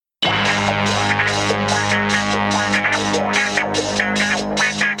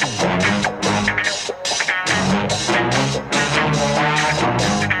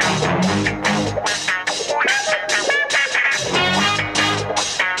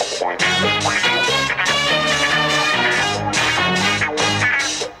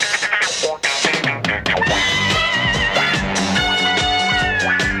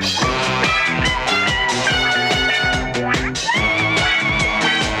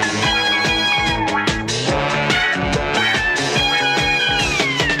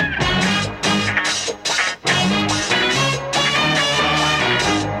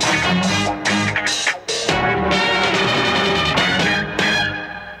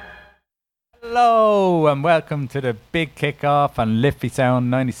Hello and welcome to the big kickoff on Liffey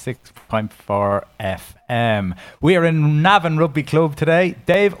Sound 96.4 FM. We are in Navan Rugby Club today.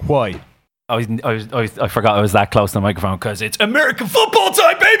 Dave, why? I forgot I was that close to the microphone because it's American football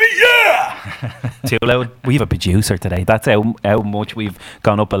time, baby! Yeah! Too loud. We have a producer today. That's how much we've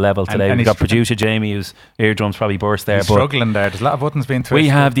gone up a level today. And we've got producer Jamie, whose eardrums probably burst there. He's struggling there. There's a lot of buttons being twisted. We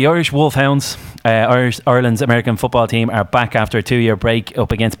have the Irish Wolfhounds, Ireland's American football team, are back after a 2-year break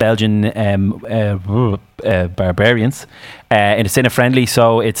up against Belgian Barbarians in a Sinner friendly.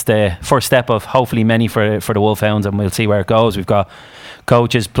 So it's the first step of hopefully many for the Wolfhounds, and we'll see where it goes. We've got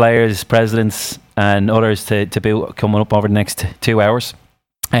coaches, players, presidents and others to boot coming up over the next 2 hours.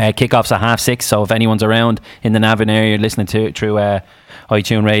 Kickoff's at 6:30, so if anyone's around in the Navan area listening to it through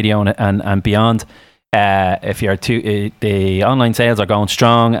iTunes Radio and beyond, if you're the online sales are going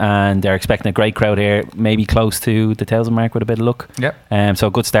strong and they're expecting a great crowd here, maybe close to the 1,000 mark with a bit of luck. Yep. So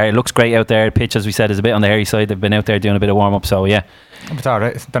good start. It looks great out there. The pitch, as we said, is a bit on the hairy side. They've been out there doing a bit of warm up, so yeah. It's all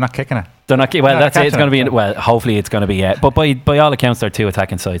right. They're not kicking it. They're not. Well, that's it. It's going to be. Well, hopefully it's going to be. But by all accounts, they're 2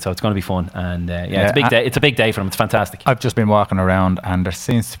 attacking sides, so it's going to be fun. And it's a big day. It's a big day for them. It's fantastic. I've just been walking around, and there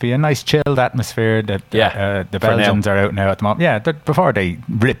seems to be a nice chilled atmosphere. That the Belgians are out now at the moment. Yeah, before they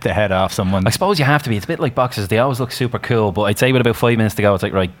rip the head off someone. I suppose you have to be. It's a bit like boxers. They always look super cool, but I'd say with about 5 minutes to go, it's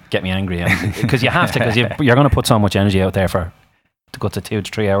like, right, get me angry, because you have to, because you're going to put so much energy out there for to go to 2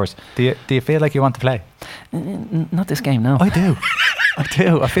 to 3 hours. Do you feel like you want to play? Not this game, no. I do. I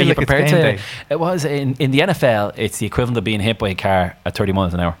feel like it's game day. It was in the NFL. It's the equivalent of being hit by a car at 30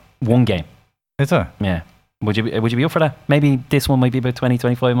 miles an hour. One game. Is it? Yeah. Would you be up for that? Maybe this one might be about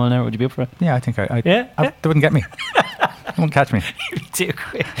 20-25 miles an hour. Would you be up for it? Yeah, I think I yeah? They wouldn't get me. They wouldn't catch me. Too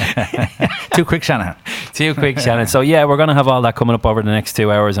quick. Too quick, Shanahan. Too quick, Shannon. So yeah, we're going to have all that coming up over the next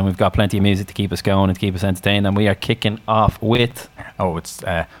 2 hours, and we've got plenty of music to keep us going and to keep us entertained, and we are kicking off with... Oh, it's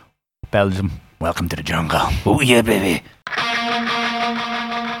Belgium. Welcome to the jungle. Oh yeah, baby.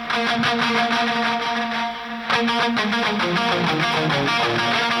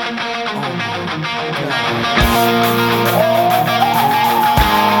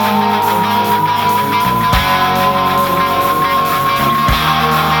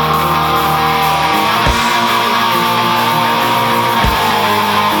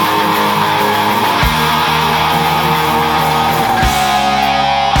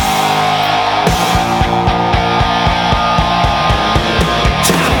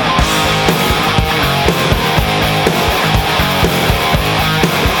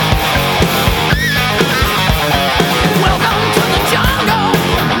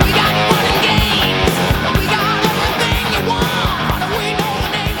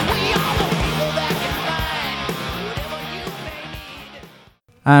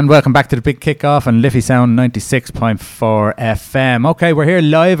 And welcome back to the big kickoff on Liffey Sound 96.4 FM. Okay, we're here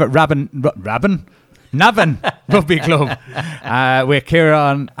live at Navan Rugby Club with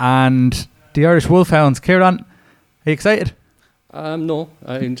Kieran and the Irish Wolfhounds. Kieran, are you excited? No,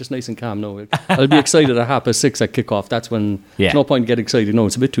 I'm just nice and calm now. I'll be excited at 6:30 at kickoff. That's when there's no point in getting excited. No,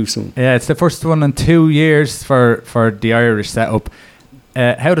 it's a bit too soon. Yeah, it's the first one in 2 years for the Irish setup.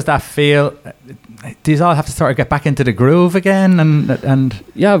 How does that feel? Do you all have to sort of get back into the groove again? And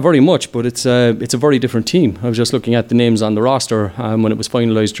yeah, very much. But it's a very different team. I was just looking at the names on the roster when it was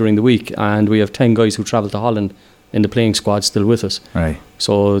finalised during the week, and we have 10 guys who travelled to Holland in the playing squad still with us. Right.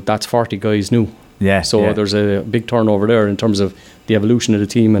 So that's 40 guys new. Yeah. So there's a big turnover there in terms of the evolution of the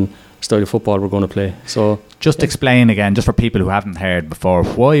team and style of football we're going to play. So just explain again, just for people who haven't heard before,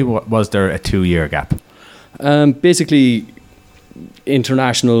 why was there a 2-year gap? Basically,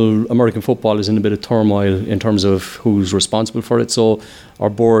 international American football is in a bit of turmoil in terms of who's responsible for it. So our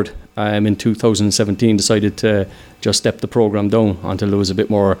board in 2017 decided to just step the programme down until there was a bit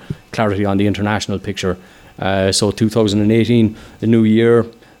more clarity on the international picture. So 2018, a new year,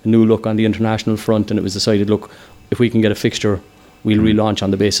 a new look on the international front, and it was decided, look, if we can get a fixture, we'll relaunch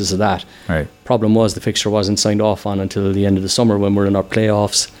on the basis of that. Right. Problem was the fixture wasn't signed off on until the end of the summer when we're in our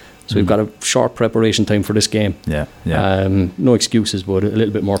playoffs. So we've got a short preparation time for this game. Yeah. No excuses, but a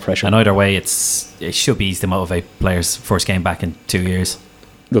little bit more pressure. And either way, it should be easy to motivate players. First game back in 2 years.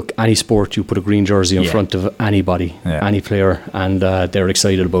 Look, any sport, you put a green jersey in front of anybody, any player, and they're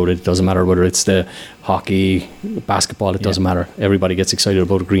excited about it. It doesn't matter whether it's the hockey, basketball, it doesn't matter. Everybody gets excited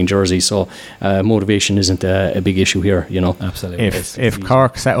about a green jersey. So motivation isn't a big issue here, you know. Absolutely. If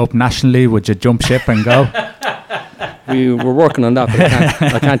Cork set up nationally, would you jump ship and go? We were working on that,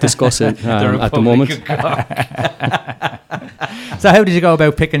 but I can't discuss it at the moment. So how did you go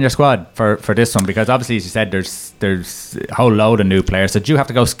about picking your squad for this one? Because obviously, as you said, there's a whole load of new players. So did you have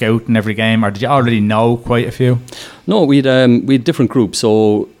to go scouting every game, or did you already know quite a few? No, we had different groups.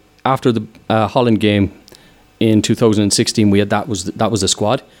 So after the Holland game in 2016, we had that was the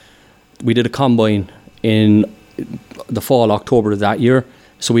squad. We did a combine in the fall, October of that year.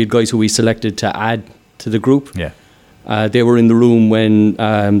 So we had guys who we selected to add to the group. Yeah. They were in the room when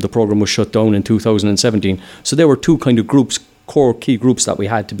the program was shut down in 2017. So there were two kind of groups, core key groups that we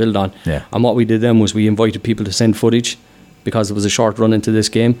had to build on. Yeah. And what we did then was we invited people to send footage because it was a short run into this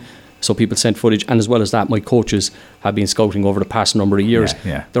game. So people sent footage, and as well as that, my coaches have been scouting over the past number of years.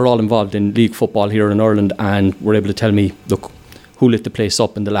 Yeah. They're all involved in league football here in Ireland, and were able to tell me, look, who lit the place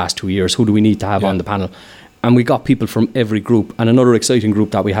up in the last 2 years? Who do we need to have on the panel? And we got people from every group. And another exciting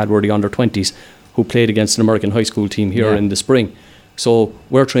group that we had were the under-20s, who played against an American high school team here in the spring. So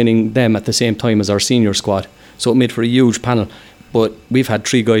we're training them at the same time as our senior squad. So it made for a huge panel. But we've had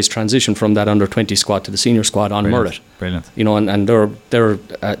 3 guys transition from that under-20 squad to the senior squad on merit. Brilliant. You know, and they're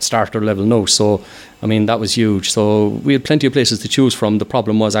at starter level now. So, I mean, that was huge. So we had plenty of places to choose from. The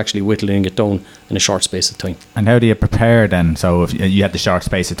problem was actually whittling it down in a short space of time. And how do you prepare then? So if you had the short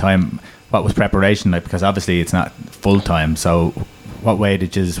space of time, what was preparation like? Because obviously it's not full-time. So what way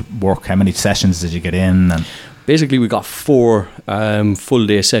did you work? How many sessions did you get in? And basically, we got 4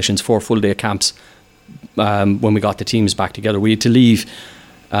 full-day sessions, 4 full-day camps. When we got the teams back together, we had to leave.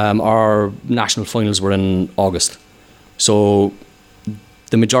 Our national finals were in August, so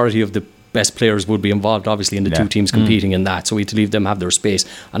the majority of the best players would be involved, obviously, in the 2 teams competing in that. So we had to leave them have their space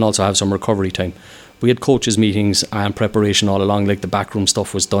and also have some recovery time. We had coaches meetings and preparation all along, like the backroom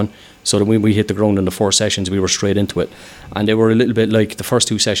stuff was done, so that when we hit the ground in the 4 sessions, we were straight into it. And they were a little bit like, the first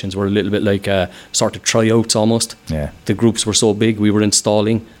 2 sessions were a little bit like sort of tryouts almost. Yeah. The groups were so big, we were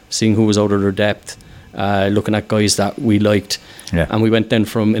installing, seeing who was out of their depth, looking at guys that we liked. Yeah. And we went then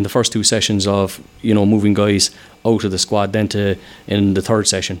from, in the first 2 sessions of, you know, moving guys out of the squad, then to, in the 3rd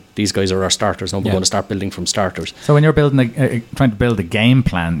session, these guys are our starters. Now we're going to start building from starters. So when you're building trying to build a game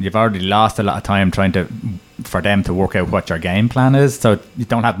plan, you've already lost a lot of time trying to, for them to work out what your game plan is. So you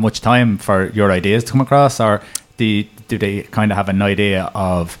don't have much time for your ideas to come across, or do they kind of have an idea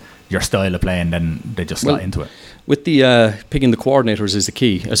of your style of play and then they just slot into it? With the picking the coordinators is the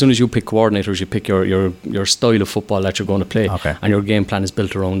key. As soon as you pick coordinators, you pick your style of football that you're going to play, and your game plan is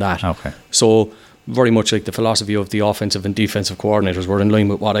built around that. Okay. So very much like the philosophy of the offensive and defensive coordinators were in line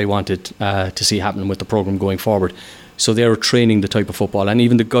with what I wanted to see happening with the program going forward. So they're training the type of football, and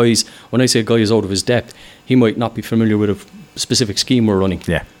even the guys, when I say a guy is out of his depth, he might not be familiar with a specific scheme we're running.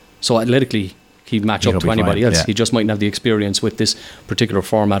 Yeah. So athletically, he'd match up to anybody else. He just mightn't have the experience with this particular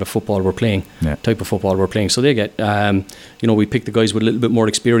format of football we're playing, type of football we're playing. So they get, we pick the guys with a little bit more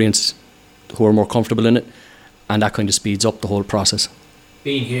experience who are more comfortable in it, and that kind of speeds up the whole process.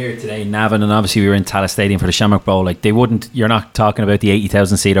 Being here today in Navan, and obviously we were in Tallaght Stadium for the Shamrock Bowl, like you're not talking about the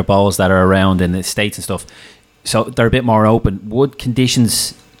 80,000 seater bowls that are around in the States and stuff. So they're a bit more open. Would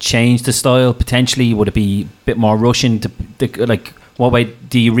conditions change the style potentially? Would it be a bit more rushing? What way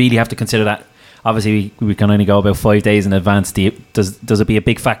do you really have to consider that? Obviously, we can only go about 5 days in advance. Does it be a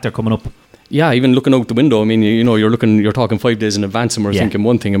big factor coming up? Yeah, even looking out the window. I mean, you're talking 5 days in advance, and we're thinking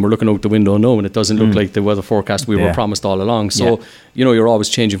one thing, and we're looking out the window now, and it doesn't look like the weather forecast we were promised all along. So, you're always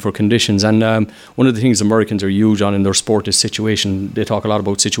changing for conditions. And one of the things Americans are huge on in their sport is situation. They talk a lot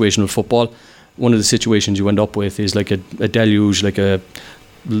about situational football. One of the situations you end up with is like a deluge, like a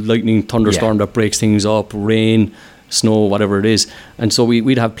lightning thunderstorm that breaks things up, rain, snow, whatever it is. And so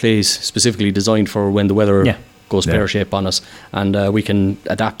we'd have plays specifically designed for when the weather goes pear-shaped on us, and we can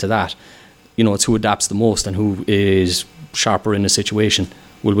adapt to that. It's who adapts the most and who is sharper in a situation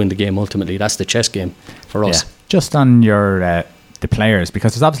will win the game ultimately. That's the chess game for us. Just on your the players,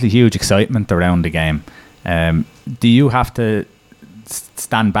 because there's obviously huge excitement around the game. Do you have to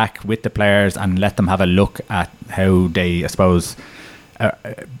stand back with the players and let them have a look at how they, I suppose,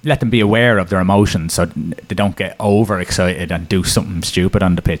 let them be aware of their emotions so they don't get overexcited and do something stupid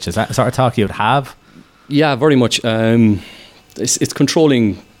on the pitch? Is that the sort of talk you'd have? Yeah, very much. It's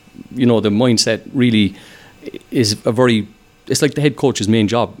controlling, the mindset really is it's like the head coach's main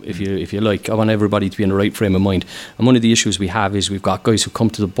job, if you like. I want everybody to be in the right frame of mind. And one of the issues we have is we've got guys who come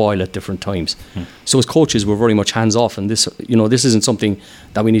to the boil at different times. So as coaches, we're very much hands off, and this isn't something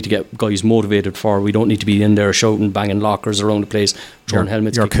that we need to get guys motivated for. We don't need to be in there shouting, banging lockers around the place, throwing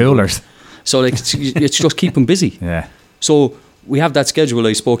helmets. Your coolers. So it's just keep them busy. Yeah. So we have that schedule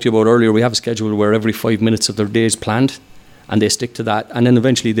I spoke to you about earlier. We have a schedule where every 5 minutes of their day is planned, and they stick to that. And then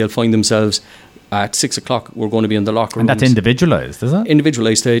eventually they'll find themselves at 6 o'clock, we're going to be in the locker room. And that's individualised, is it?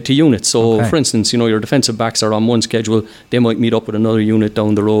 Individualised to units. So, for instance, your defensive backs are on one schedule. They might meet up with another unit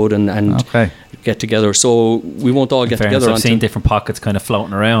down the road and get together. So we won't all get together. I've seen different pockets kind of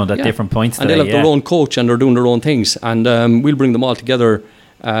floating around at different points. And they'll have their own coach, and they're doing their own things. And we'll bring them all together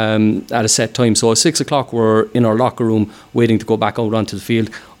at a set time. So at 6 o'clock, we're in our locker room waiting to go back out onto the field.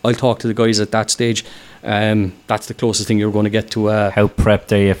 I'll talk to the guys at that stage. That's the closest thing you're going to get to. How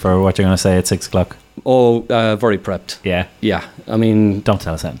prepped are you for what you're going to say at 6 o'clock? Very prepped. Yeah. Yeah. I mean, don't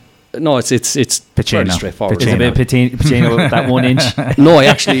tell us that. No, it's fairly straightforward. It's a bit Pacino, that 1 inch. No, I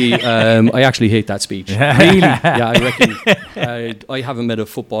actually hate that speech. Really? Yeah, I reckon. I haven't met a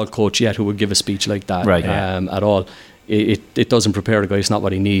football coach yet who would give a speech like that at all. It doesn't prepare the guy. It's not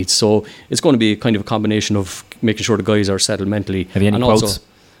what he needs. So it's going to be kind of a combination of making sure the guys are settled mentally. Have you any quotes?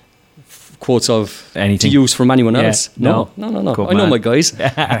 Quotes of anything to use from anyone else? No. Cool, I know my guys.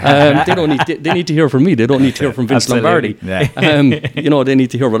 They need to hear from me. They don't need to hear from Vince Lombardi. Yeah. They need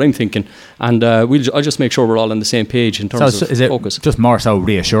to hear what I'm thinking, and I'll just make sure we're all on the same page in terms of is it focus. Just more so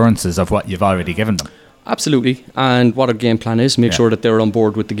reassurances of what you've already given them? Absolutely, and what our game plan is. Make sure that they're on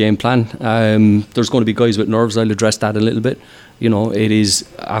board with the game plan. There's going to be guys with nerves. I'll address that a little bit. It is,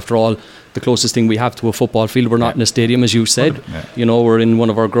 after all, the closest thing we have to a football field. We're not in a stadium, as you said. We're in one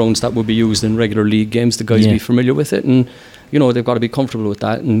of our grounds that would be used in regular league games. The guys be familiar with it, and they've got to be comfortable with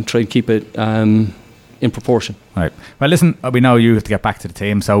that and try and keep it in proportion. Right. Well, listen, we know you have to get back to the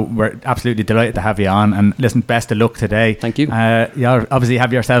team, so we're absolutely delighted to have you on. And listen, best of luck today. Thank you. You obviously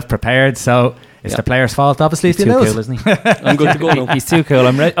have yourself prepared, so it's the player's fault, obviously, if you lose. Cool, isn't he? I'm good to go now. He's too cool.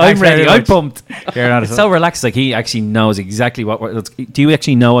 I'm ready. I'm pumped. It's so relaxed. Like, he actually knows exactly what. Do you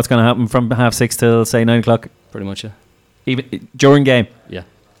actually know what's going to happen from 6:30 till say 9 o'clock? Pretty much, yeah. Even during game. Yeah,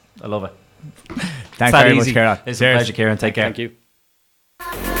 I love it. Thanks very much, Kieran. It's a pleasure, Kieran. Take care. Thank you.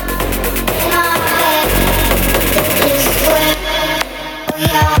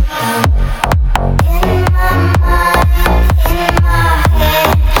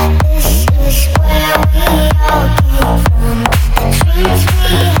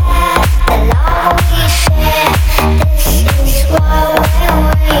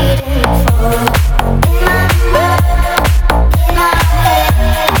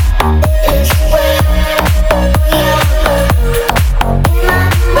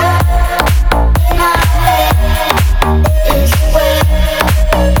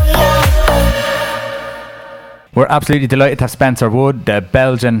 We're absolutely delighted to have Spencer Wood, the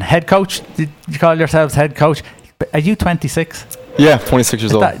Belgian head coach. Did you call yourselves head coach? Are you 26? Yeah, 26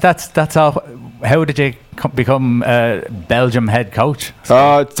 years old. That's all. How did you become Belgium head coach?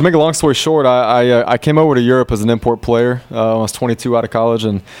 To make a long story short, I came over to Europe as an import player. I was 22 out of college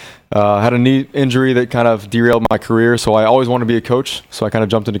and had a knee injury that kind of derailed my career. So I always wanted to be a coach. So I kind of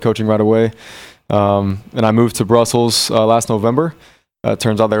jumped into coaching right away. And I moved to Brussels last November.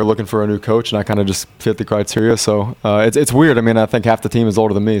 Turns out they were looking for a new coach, and I kind of just fit the criteria. So it's weird. I mean, I think half the team is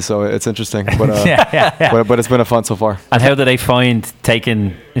older than me, so it's interesting. But but it's been a fun so far. And how do they find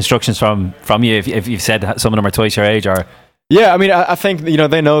taking instructions from you if you've said some of them are twice your age or? Yeah, I mean, I think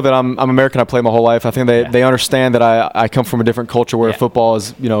they know that I'm American. I played my whole life. I think they understand that I come from a different culture where football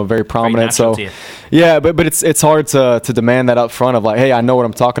is very prominent. So but it's hard to demand that up front of like, hey, I know what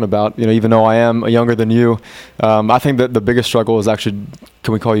I'm talking about. Even though I am younger than you, I think that the biggest struggle is actually,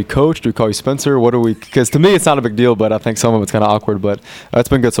 can we call you coach? Do we call you Spencer? What do we? Because to me, it's not a big deal, but I think some of it's kind of awkward. But it's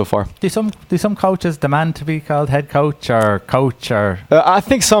been good so far. Do some coaches demand to be called head coach or coach or? I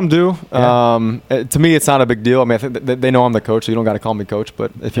think some do. To me, it's not a big deal. I mean, I think they know I'm the coach, so you don't got to call me coach.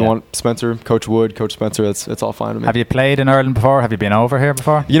 But if you want Spencer, Coach Wood, Coach Spencer, it's all fine with me. Have you played in Ireland before? Have you been over here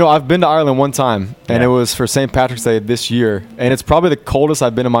before? I've been to Ireland one time, and it was for St. Patrick's Day this year, and it's probably the coldest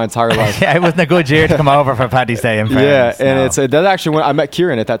I've been in my entire life. Yeah, it wasn't a good year to come over for Paddy's Day in fairness. Yeah, and that actually when I met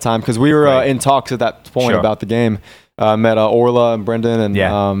Kieran at that time because we were in talks at that point about the game. Met Orla and Brendan,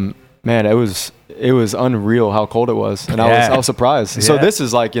 and man, it was unreal how cold it was, and I was surprised. Yeah. So this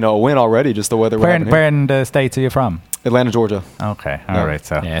is like a win already, just the weather. Where in the States are you from? Atlanta, Georgia. Okay, all right.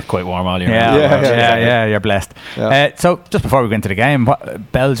 So it's quite warm all year. Yeah, you're blessed. Yeah. So just before we go into the game,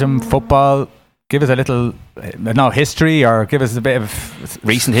 Belgium football. Give us a little history, or give us a bit of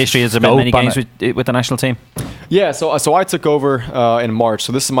recent history. Has there been many games with the national team? Yeah, so I took over in March.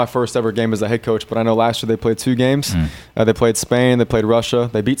 So this is my first ever game as a head coach. But I know last year they played 2 games. They played Spain. They played Russia.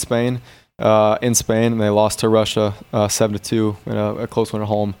 They beat Spain in Spain, and they lost to Russia 7-2 in a close one at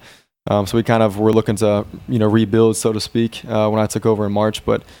home. So we kind of were looking to rebuild, so to speak, when I took over in March.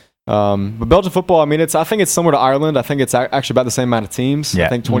 But Belgian football, I mean, I think it's similar to Ireland. I think it's actually about the same amount of teams. I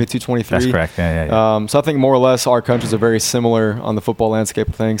think 22, 23. That's correct. Yeah. So I think more or less our countries are very similar on the football landscape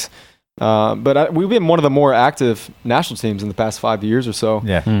of things. But we've been one of the more active national teams in the past 5 years or so.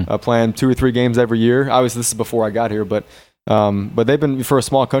 Playing 2 or 3 games every year. Obviously, this is before I got here, but they've been, for a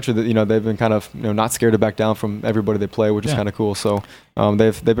small country, that they've been kind of not scared to back down from everybody they play, which is kind of cool. So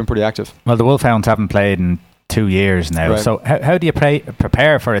they've been pretty active. Well, the Wolfhounds haven't played in 2 years now. Right. So how do you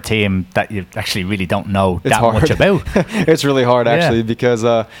prepare for a team that you actually really don't know It's hard. much about? It's really hard, actually, because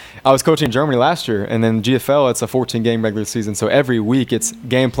I was coaching Germany last year, and then GFL, it's a 14-game regular season. So every week it's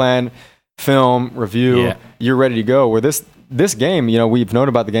game plan, film, review, you're ready to go. Where this game, we've known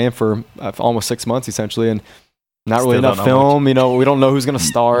about the game for almost 6 months, essentially, and not really enough film. We don't know who's going to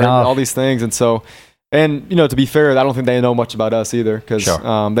start, all these things. And so, to be fair, I don't think they know much about us either, because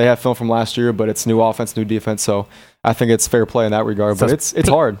they have film from last year, but it's new offense, new defense. So I think it's fair play in that regard. So but it's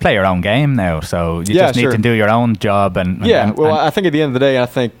hard. Play your own game now, so you just need to do your own job. I think at the end of the day, I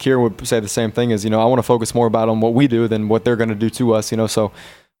think Kieran would say the same thing, is, I want to focus more about on what we do than what they're going to do to us, So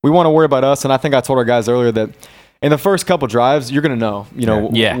we want to worry about us. And I think I told our guys earlier that in the first couple drives, you're going to know,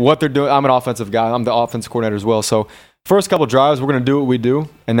 what they're doing. I'm an offensive guy. I'm the offensive coordinator as well. So first couple drives, we're going to do what we do,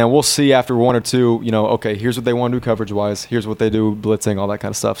 and then we'll see after one or two, okay, here's what they want to do coverage-wise. Here's what they do blitzing, all that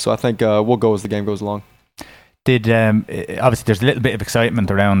kind of stuff. So I think we'll go as the game goes along. Obviously there's a little bit of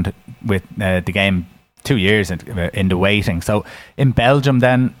excitement around with the game 2 years in the waiting. So in Belgium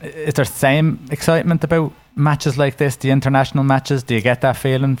then, is there the same excitement about matches like this, the international matches? Do you get that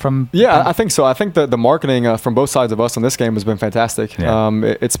feeling from? Yeah, I think so. I think the marketing from both sides of us on this game has been fantastic.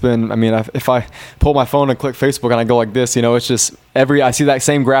 It's been, if I pull my phone and click Facebook and I go like this, it's just I see that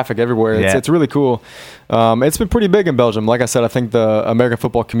same graphic everywhere. It's really cool. It's been pretty big in Belgium. Like I said, I think the American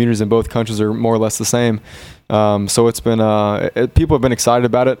football communities in both countries are more or less the same. So it's been people have been excited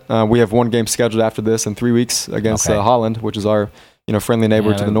about it. We have one game scheduled after this in 3 weeks against Holland, which is our friendly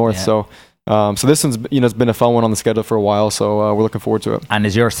neighbor to the north. So this one's it's been a fun one on the schedule for a while. So we're looking forward to it. And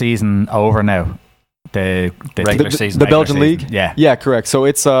is your season over now? The regular season, the Belgian league. Yeah, correct. So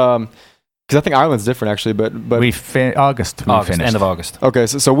it's because I think Ireland's different actually, but August, end of August. Okay,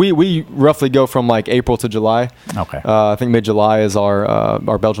 so we roughly go from like April to July. Okay, I think mid-July is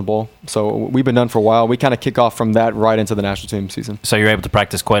our Belgian Bowl. So we've been done for a while. We kind of kick off from that right into the national team season. So you're able to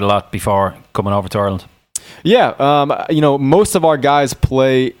practice quite a lot before coming over to Ireland. Yeah, most of our guys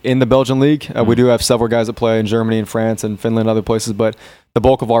play in the Belgian league. We do have several guys that play in Germany and France and Finland and other places, but the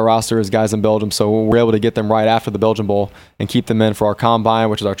bulk of our roster is guys in Belgium. So we're able to get them right after the Belgian Bowl and keep them in for our combine,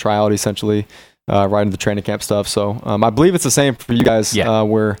 which is our tryout essentially, right into the training camp stuff. So I believe it's the same for you guys,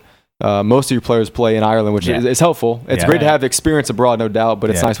 where most of your players play in Ireland, which is helpful. It's great to have experience abroad, no doubt, but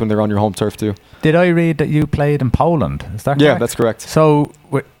it's nice when they're on your home turf too. Did I read that you played in Poland? Is that correct? Yeah, that's correct. So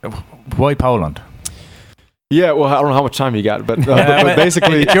why Poland? Yeah, well, I don't know how much time you got, but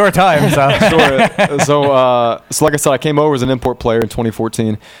basically it's your time. So. Sure. So like I said, I came over as an import player in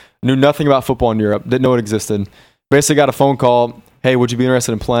 2014. Knew nothing about football in Europe. Didn't know it existed. Basically, got a phone call. Hey, would you be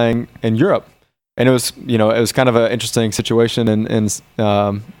interested in playing in Europe? And it was, it was kind of an interesting situation and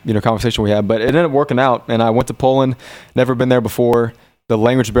conversation we had. But it ended up working out, and I went to Poland. Never been there before. The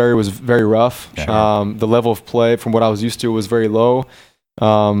language barrier was very rough. Sure. The level of play, from what I was used to, was very low.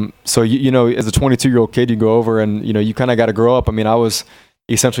 So as a 22-year-old kid, you go over and you kind of got to grow up. I was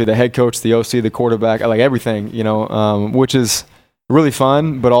essentially the head coach, the OC, the quarterback, like everything, which is really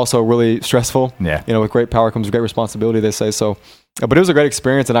fun, but also really stressful. Yeah. With great power comes great responsibility, they say. So, but it was a great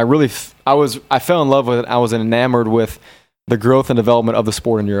experience, and I fell in love with it. I was enamored with the growth and development of the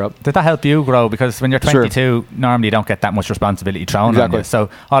sport in Europe. Did that help you grow? Because when you're 22, normally you don't get that much responsibility thrown on you. So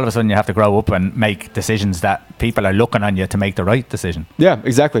all of a sudden you have to grow up and make decisions that people are looking on you to make the right decision. Yeah,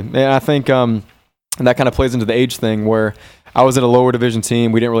 exactly. And I think that kind of plays into the age thing, where I was in a lower division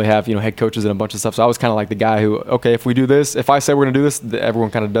team. We didn't really have head coaches and a bunch of stuff. So I was kind of like the guy who, okay, if we do this, if I say we're going to do this, everyone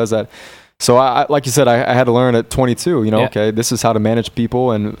kind of does that. So I like you said, I had to learn at 22, okay, this is how to manage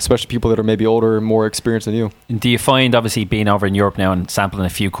people, and especially people that are maybe older and more experienced than you. Do you find, obviously being over in Europe now and sampling a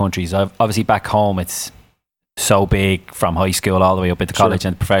few countries, obviously back home it's so big from high school all the way up into college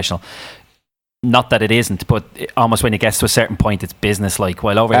and professional. Not that it isn't, but almost when it gets to a certain point, it's business-like.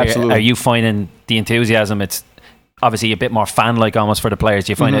 While over here, are you finding the enthusiasm, it's obviously a bit more fan-like almost for the players?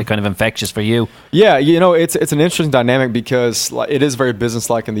 Do you find it kind of infectious for you? Yeah, it's an interesting dynamic, because it is very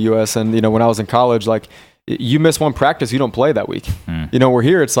business-like in the U.S. And, when I was in college, you miss one practice, you don't play that week. We're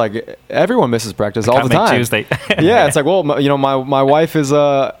here, it's like everyone misses practice all the time. Tuesday. Yeah, it's like, well, my wife is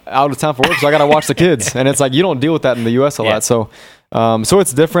out of town for work, so I got to watch the kids. And it's like, you don't deal with that in the U.S. a lot. So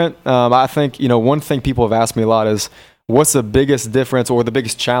it's different. I think, one thing people have asked me a lot is, what's the biggest difference, or the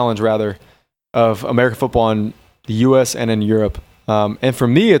biggest challenge, rather, of American football in the U.S. and in Europe? And for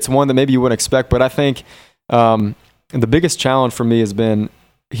me, it's one that maybe you wouldn't expect, but I think the biggest challenge for me has been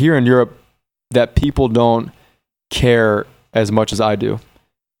here in Europe that people don't care as much as I do.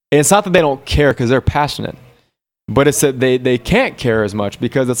 And it's not that they don't care because they're passionate, but it's that they can't care as much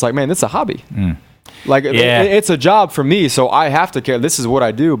because it's like, man, it's a hobby. It's a job for me, so I have to care. This is what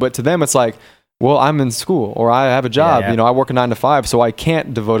I do. But to them, it's like, well, I'm in school or I have a job. You know, I work a 9 to 5, so I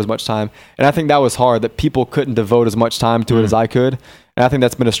can't devote as much time. And I think that was hard, that people couldn't devote as much time to it as I could. And I think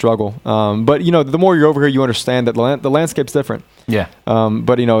that's been a struggle. But, you know, the more you're over here, you understand that the landscape's different. Yeah.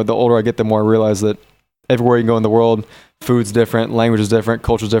 But, you know, the older I get, the more I realize that everywhere you go in the world, food's different, language is different,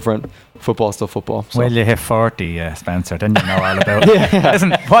 culture's different. Football's still football. So. Well, you hit 40, Spencer, then you know all about it.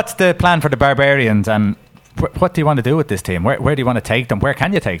 Listen, what's the plan for the Barbarians, and what do you want to do with this team? Where do you want to take them? Where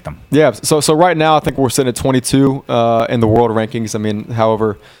can you take them? Yeah, so right now I think we're sitting at 22 in the world rankings. I mean,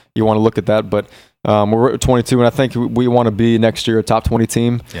 however you want to look at that, but we're at 22, and I think we want to be next year a top 20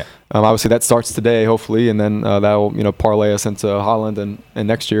 team. Yeah. Obviously that starts today, hopefully, and then that'll, you know, parlay us into Holland and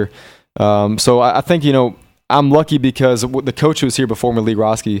next year. So I think, you know, I'm lucky because the coach who was here before me, Lee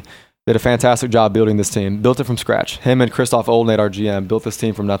Roski, did a fantastic job building this team. Built it from scratch. Him and Christoph Oldenate, our GM, built this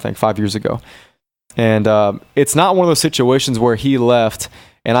team from nothing 5 years ago. And it's not one of those situations where he left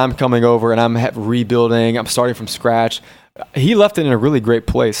and I'm coming over and I'm rebuilding, I'm starting from scratch. He left it in a really great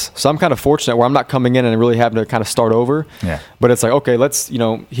place. So I'm kind of fortunate where I'm not coming in and really having to kind of start over. Yeah. But it's like, okay, let's, you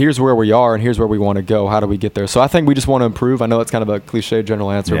know, here's where we are and here's where we want to go. How do we get there? So I think we just want to improve. I know that's kind of a cliche general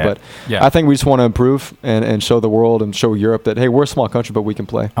answer, but I think we just want to improve and show the world and show Europe that, hey, we're a small country, but we can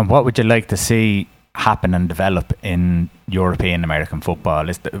play. And what would you like to see happen and develop in European American football?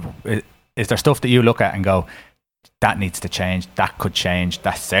 Is there stuff that you look at and go, that needs to change, that could change,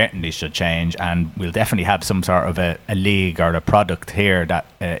 that certainly should change, and we'll definitely have some sort of a league or a product here that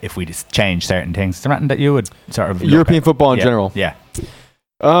if we just change certain things, is there anything that you would sort of European football in general? Yeah.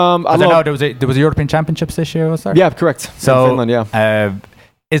 I know there was a European Championships this year, was there? Yeah, correct. So, in Finland, yeah.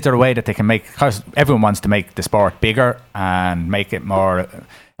 Is there a way that they can make, because everyone wants to make the sport bigger and make it more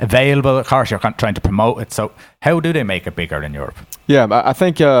available? Of course, you're trying to promote it. So how do they make it bigger in Europe? Yeah, I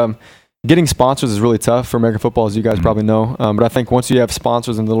think getting sponsors is really tough for American football, as you guys probably know. But I think once you have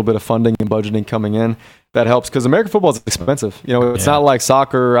sponsors and a little bit of funding and budgeting coming in, that helps, because American football is expensive. You know, it's not like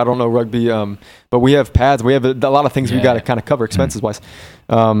soccer, I don't know, rugby, but we have pads, we have a lot of things we got to kind of cover expenses-wise.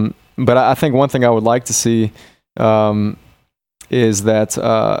 But I think one thing I would like to see is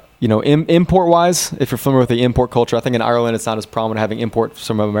that, you know, import-wise, if you're familiar with the import culture, I think in Ireland it's not as prominent having imports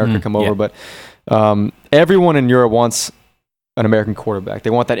from America come over, but everyone in Europe wants an American quarterback. They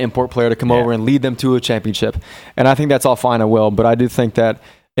want that import player to come over and lead them to a championship. And I think that's all fine and well, but I do think that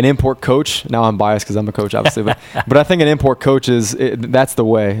an import coach, now I'm biased because I'm a coach, obviously, but I think an import coach that's the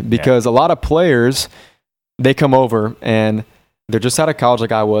way, because a lot of players, they come over and they're just out of college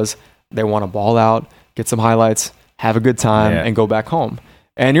like I was. They want to ball out, get some highlights, have a good time, and go back home.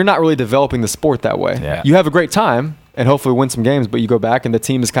 And you're not really developing the sport that way. Yeah. You have a great time and hopefully win some games, but you go back and the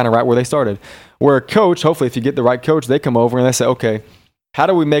team is kind of right where they started. Where a coach, hopefully if you get the right coach, they come over and they say, okay, how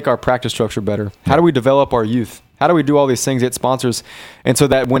do we make our practice structure better? How do we develop our youth? How do we do all these things, get sponsors? And so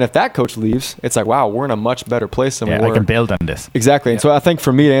that if that coach leaves, it's like, wow, we're in a much better place than we were. I can build on this. Exactly. And so I think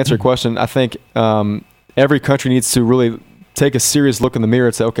for me, to answer your question, I think every country needs to really take a serious look in the mirror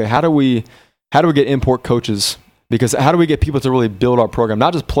and say, okay, how do we get import coaches? Because how do we get people to really build our program?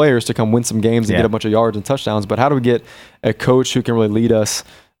 Not just players to come win some games and get a bunch of yards and touchdowns, but how do we get a coach who can really lead us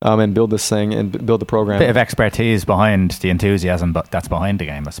and build this thing and build the program? Bit of expertise behind the enthusiasm, but that's behind the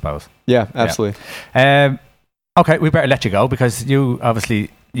game, I suppose. Yeah, absolutely. Okay, we better let you go because you obviously,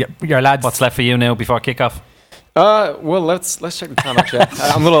 your lads. What's left for you now before kickoff? Well, let's check the time actually.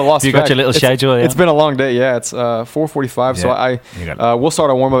 I'm a little lost. You got your little schedule. It's been a long day. Yeah, it's 4:45. So we'll start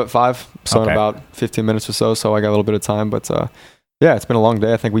our warm up at 5. So in about 15 minutes or so. So I got a little bit of time, but yeah, it's been a long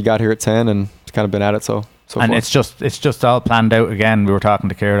day. I think we got here at 10 and it's kind of been at it so and far. it's just all planned out again. We were talking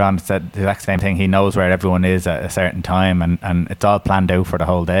to Kieran, said the exact same thing. He knows where everyone is at a certain time, and it's all planned out for the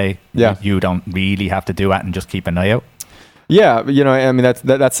whole day. Yeah, you don't really have to do it and just keep an eye out. Yeah, you know, I mean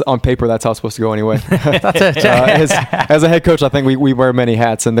that's on paper. That's how it's supposed to go anyway. That's it. As a head coach, I think we wear many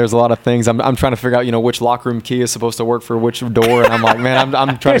hats, and there's a lot of things. I'm trying to figure out, you know, which locker room key is supposed to work for which door, and I'm like, man,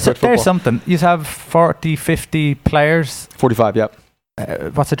 I'm trying to coach football. There's something. You have 40, 50 players. 45, yep.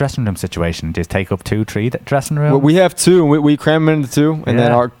 What's the dressing room situation? Do you take up 2, 3 dressing rooms? Well, we have 2. We cram them into 2, and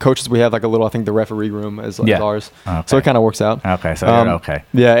then our coaches, we have like a little, I think the referee room is ours. Okay. So it kind of works out. Okay, so you're okay.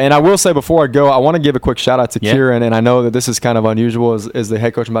 Yeah, and I will say before I go, I want to give a quick shout out to Kieran, and I know that this is kind of unusual as the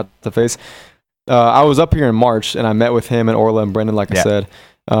head coach I'm about to face. I was up here in March, and I met with him and Orla and Brendan, like I said.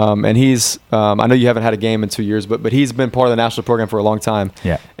 And he's, I know you haven't had a game in 2 years, but he's been part of the national program for a long time.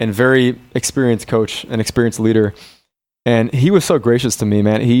 Yeah. And very experienced coach, an experienced leader. And he was so gracious to me,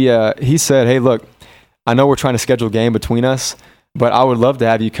 man. He said, hey, look, I know we're trying to schedule a game between us, but I would love to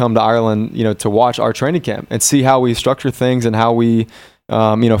have you come to Ireland, you know, to watch our training camp and see how we structure things and how we,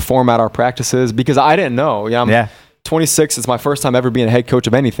 you know, format our practices, because I didn't know. You know, 26, it's my first time ever being a head coach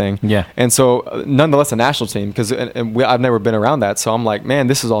of anything. Yeah. And so, nonetheless, a national team, because I've never been around that. So I'm like, man,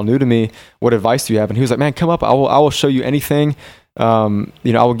 this is all new to me. What advice do you have? And he was like, man, come up. I will show you anything. I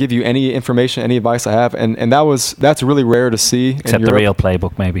will give you any information, any advice I have. And that's really rare to see. Except the real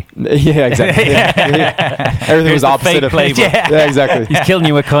playbook, maybe. Yeah, exactly. Everything was opposite of playbook. Yeah, exactly. He's killing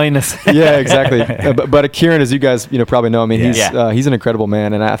you with kindness. Yeah, exactly. But Kieran, as you guys probably know, I mean, he's an incredible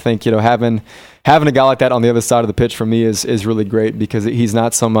man, and I think having a guy like that on the other side of the pitch for me is really great, because he's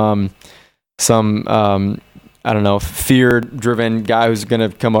not some I don't know, fear-driven guy who's going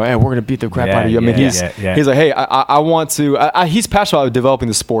to come up, hey, we're going to beat the crap out of you. I mean, he's like, hey, I want to. He's passionate about developing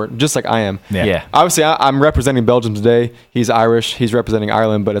the sport, just like I am. Yeah. Obviously, I'm representing Belgium today. He's Irish. He's representing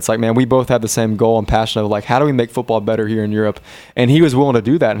Ireland. But it's like, man, we both have the same goal and passion of like, how do we make football better here in Europe? And he was willing to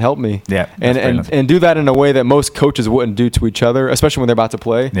do that and help me. Yeah. And do that in a way that most coaches wouldn't do to each other, especially when they're about to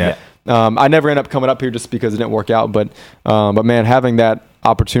play. Yeah. I never end up coming up here just because it didn't work out. But man, having that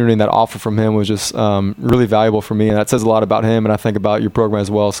opportunity and that offer from him was just really valuable for me, and that says a lot about him, and I think about your program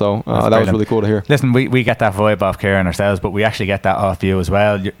as well. So that was really cool to hear. Listen, we get that vibe off Kieran ourselves, but we actually get that off you as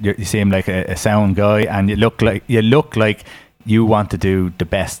well. You seem like a sound guy, and you look like you want to do the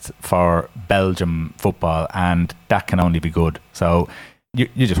best for Belgium football, and that can only be good. So you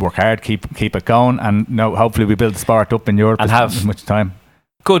just work hard, keep it going, and hopefully we build the sport up in Europe and have as much time.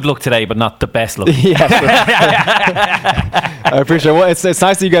 Good luck today, but not the best luck. I appreciate it. Well, it's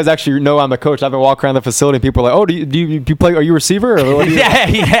nice that you guys actually know I'm the coach. I've been walking around the facility and people are like, oh, do you play? Are you a receiver? Or what do you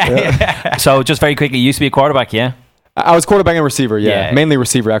Yeah. So just very quickly, you used to be a quarterback, yeah? I was quarterback and receiver, mainly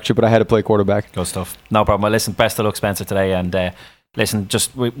receiver actually, but I had to play quarterback. Good stuff. No problem. Well, listen, best of luck, Spencer, today, and listen,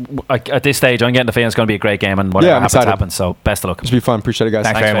 just at this stage, I'm getting the feeling it's going to be a great game, and whatever happens. So best of luck. It should be fun. Appreciate it, guys.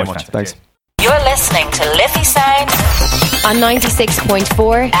 Thanks very much. Thanks. You're listening to Liffey Sound on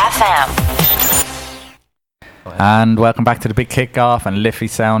 96.4 FM. And welcome back to the big kickoff and Liffey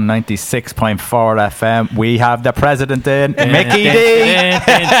Sound 96.4 FM. We have the president in, Mickey D.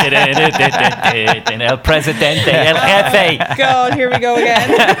 El Presidente, El Jefe. God, here we go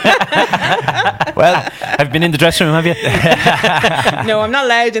again. Well, have you been in the dressing room, have you? No, I'm not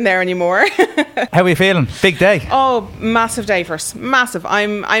allowed in there anymore. how are you feeling? Big day. Oh, massive day for us. Massive.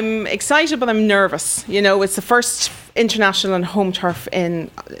 I'm excited, but I'm nervous. It's the first international and home turf in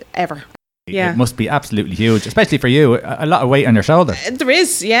ever. Yeah. It must be absolutely huge, especially for you. A lot of weight on your shoulder. There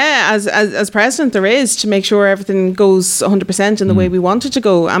is, yeah. As president, there is, to make sure everything goes 100% in the way we want it to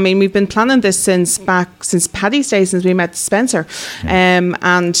go. I mean, we've been planning this since Paddy's Day, since we met Spencer,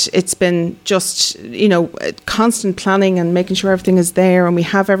 and it's been just constant planning and making sure everything is there, and we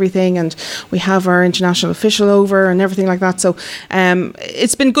have everything, and we have our international official over and everything like that. So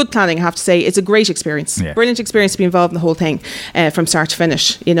it's been good planning, I have to say. It's a great experience, brilliant experience to be involved in the whole thing from start to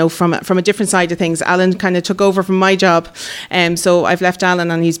finish. From a different side of things. Alan kind of took over from my job, so I've left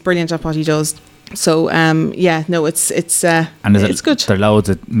Alan, and he's brilliant at what he does. So it's good. There are loads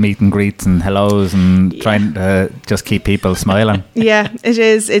of meet and greets and hellos and trying to just keep people smiling. Yeah, it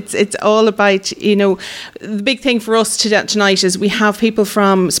is. It's all about, the big thing for us tonight is we have people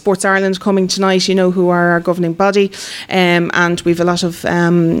from Sports Ireland coming tonight, who are our governing body, and we've a lot of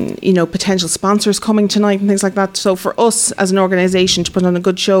potential sponsors coming tonight and things like that. So for us as an organisation to put on a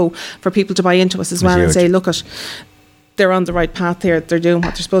good show for people to buy into us as well, and say, look at, they're on the right path here. They're doing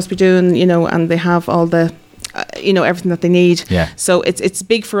what they're supposed to be doing, and they have all the, everything that they need. Yeah. So it's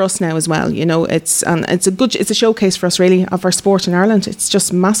big for us now as well. It's a showcase for us really of our sport in Ireland. It's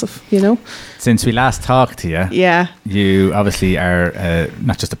just massive. Since we last talked to you, you obviously are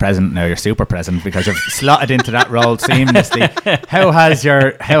not just the president now, you're super president, because you've slotted into that role seamlessly. How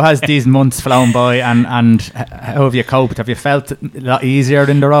has these months flown by, and how have you coped? Have you felt a lot easier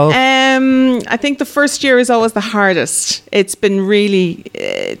in the role? I think the first year is always the hardest. It's been really,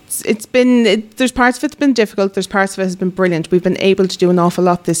 there's parts of it's been difficult. There's parts of it has been brilliant. We've been able to do an awful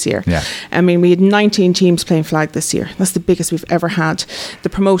lot this year. Yeah. I mean, we had 19 teams playing flag this year. That's the biggest we've ever had. The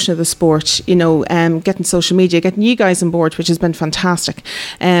promotion of the sport, getting social media, getting you guys on board, which has been fantastic.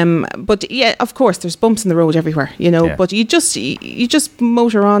 But yeah, of course, there's bumps in the road everywhere, but you just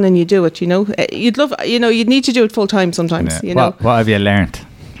motor on and you do it, You'd love, you'd need to do it full time sometimes, What have you learnt?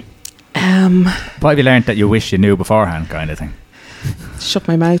 What have you learnt that you wish you knew beforehand, kind of thing? Shut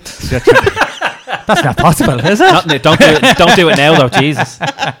my mouth. That's not possible, is it? Don't do it now, though, Jesus.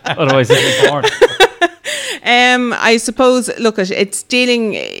 Otherwise, it's born. I suppose, look,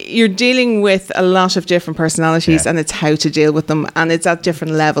 you're dealing with a lot of different personalities, and it's how to deal with them, and it's at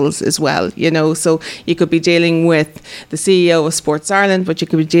different levels as well, so you could be dealing with the CEO of Sports Ireland, but you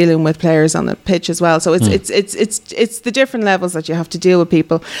could be dealing with players on the pitch as well. So it's the different levels that you have to deal with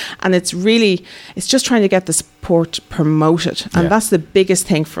people, and it's just trying to get the sport promoted, and that's the biggest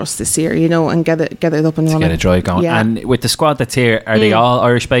thing for us this year, and get it up and running. Get a drive going. Yeah. And with the squad that's here, are they all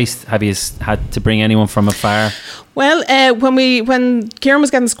Irish based? Have you had to bring anyone from afar? Well, when Kieran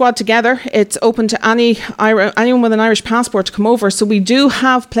was getting the squad together, it's open to anyone with an Irish passport to come over. So we do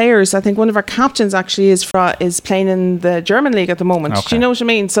have players. I think one of our captains actually is playing in the German league at the moment. Okay. Do you know what I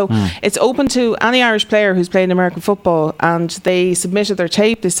mean? So it's open to any Irish player who's playing American football, and they submitted their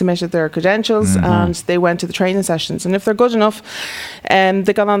tape, they submitted their credentials, and they went to the training sessions. And if they're good enough,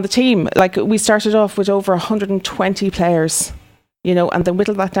 they got on the team. Like, we started off with over 120 players. And then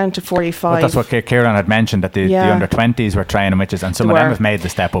whittled that down to 45. But that's what Kieran had mentioned, that the under-20s were training, and some of them have made the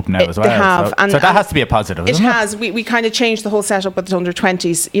step up now as well. They have. So that has to be a positive, isn't it? It has. We kind of changed the whole setup with the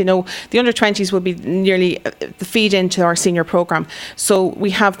under-20s. The under-20s will be nearly the feed into our senior programme. So we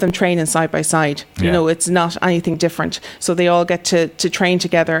have them training side by side. It's not anything different. So they all get to train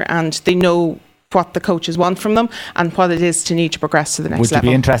together, and they know what the coaches want from them and what it is to need to progress to the next level. Would you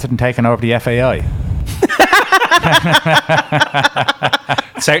be interested in taking over the FAI?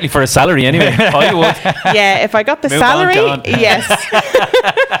 Certainly for a salary anyway. I would. Yeah, if I got the salary, yes.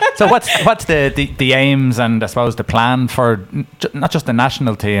 So what's the aims and I suppose the plan for not just the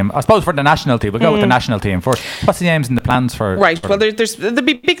national team? I suppose for the national team, we'll go with the national team first. What's the aims and the plans for? Right. Well, there'll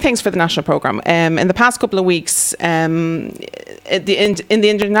be big things for the national programme. In the past couple of weeks, in the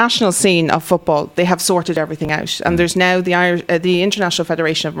international scene of football, they have sorted everything out, and there's now the International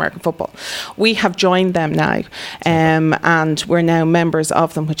Federation of American Football. We have joined them now, and we're now members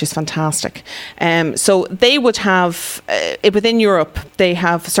of them, which is fantastic. So they would have within Europe, they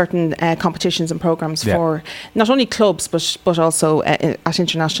have certain competitions and programs for not only clubs but also at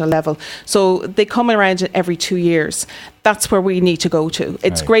international level. So they come around every 2 years. That's where we need to go to.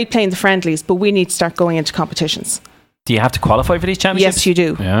 It's great playing the friendlies, but we need to start going into competitions. Do you have to qualify for these championships? Yes, you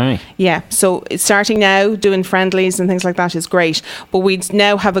do. Yeah. So starting now, doing friendlies and things like that is great. But we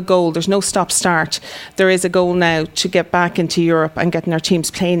now have a goal. There's no stop-start. There is a goal now to get back into Europe and getting our teams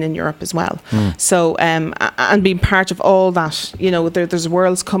playing in Europe as well. So, and being part of all that, there's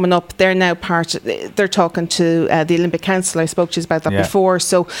Worlds coming up. They're now they're talking to the Olympic Council. I spoke to you about that before.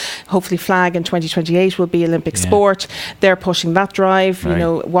 So hopefully flag in 2028 will be Olympic sport. They're pushing that drive,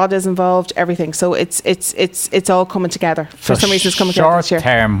 what is involved, everything. So it's all coming together. For some reason, it's coming together this year. Short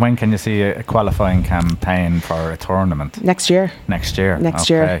term, when can you see a qualifying campaign for a tournament? Next year. Next year.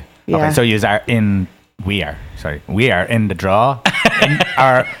 Yeah. Okay, so we are in the draw.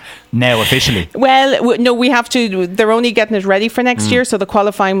 Now officially? Well, no, we have to. They're only getting it ready for next year, so the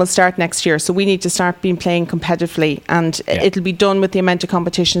qualifying will start next year. So we need to start playing competitively, and it'll be done with the amount of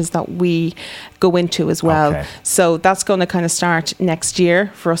competitions that we go into as well. Okay. So that's going to kind of start next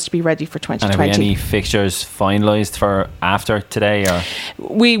year for us to be ready for 2020. And have any fixtures finalised for after today? Or?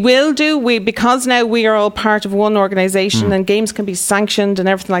 We will do. Because now we are all part of one organisation and games can be sanctioned and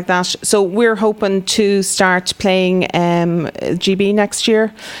everything like that. So we're hoping to start playing GB next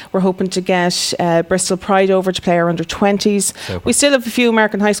year. We're hoping to get Bristol Pride over to play our under-20s. Super. We still have a few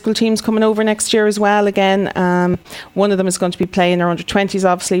American high school teams coming over next year as well. Again, one of them is going to be playing our under-20s,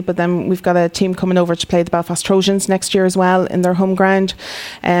 obviously, but then we've got a team coming over to play the Belfast Trojans next year as well in their home ground.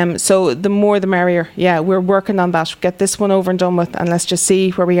 So the more the merrier. Yeah, we're working on that. Get this one over and done with, and let's just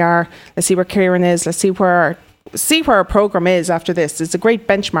see where we are. Let's see where Kieran is. Let's see where our programme is after this. It's a great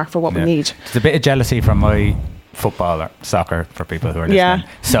benchmark for what we need. There's a bit of jealousy from my football or soccer for people who are listening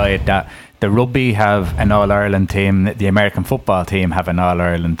side that the rugby have an All-Ireland team, the American football team have an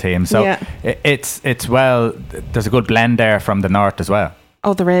All-Ireland team, so it's there's a good blend there from the north as well.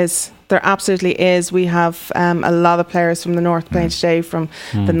 Oh, there absolutely is. We have a lot of players from the north playing today, from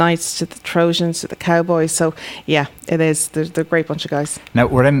the Knights to the Trojans to the Cowboys, so yeah, it is. They're a great bunch of guys. Now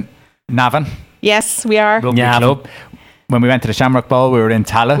we're in Navan. Yes, we are. Rugby club. When we went to the Shamrock Bowl, we were in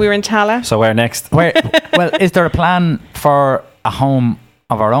Tala. So where next? Well, is there a plan for a home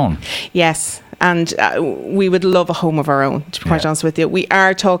of our own? Yes. And we would love a home of our own, to be quite honest with you. We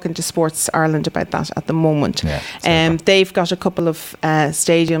are talking to Sports Ireland about that at the moment. They've got a couple of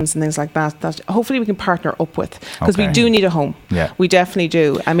stadiums and things like that hopefully we can partner up with, because we do need a home. Yeah. We definitely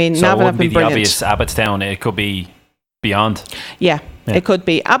do. I mean, so Navan have been brilliant. The obvious Abbottstown, it could be beyond. Yeah. It could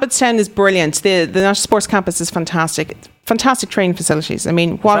be. Abbottstown is brilliant. The National Sports Campus is fantastic. fantastic training facilities. I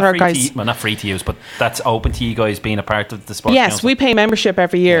mean, what our guys... Well, not free to use, but that's open to you guys being a part of the sports Yes, council? we pay membership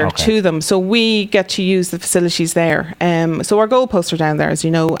every year to them, so we get to use the facilities there. So our goalposts are down there, as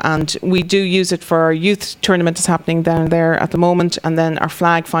you know, and we do use it for our youth tournament is happening down there at the moment, and then our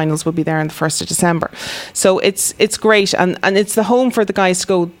flag finals will be there on the 1st of December. So it's great, and it's the home for the guys to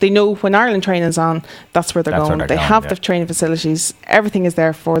go. They know when Ireland training's on, that's where they're going. They have the training facilities. Everything is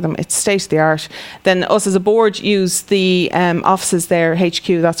there for them. It's state of the art. Then us as a board use the offices there, HQ.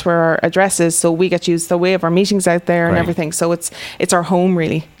 That's where our address is. So we get to use the way of our meetings out there and everything. So it's our home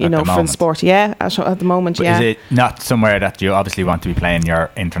really, you know, for the sport. Yeah, at the moment. But is it not somewhere that you obviously want to be playing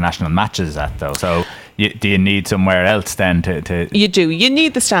your international matches at though? So do you need somewhere else then to You do. You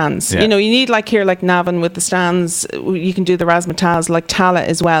need the stands. You know, you need like Navan with the stands. You can do the razzmatazz like Tala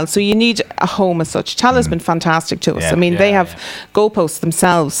as well. So you need a home as such. Tala's been fantastic to us. I mean, they have goalposts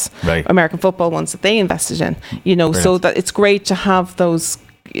themselves, American football ones that they invested in. You know, so that it's great to have those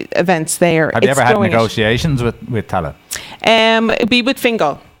events there. Have you ever had negotiations with Tala? It'd be with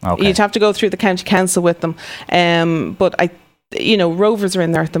Fingal. Okay. You'd have to go through the county council with them. But Rovers are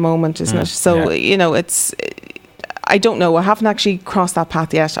in there at the moment, isn't it? So you know, it's. I don't know. I haven't actually crossed that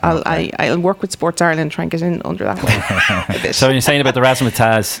path yet. I'll work with Sports Ireland and try and get in under that one. So when you're saying about the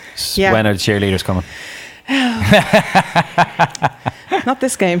razzmatazz, when are the cheerleaders coming? Not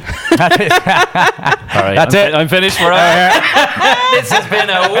this game. All right, that's it. I'm finished for this has been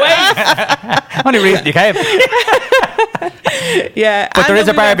a waste. Only reason you came. Yeah, but there is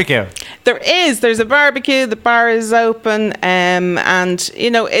a barbecue. There's a barbecue. The bar is open, and you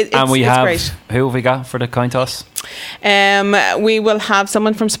know it's great. Who have we got for the coin toss? We will have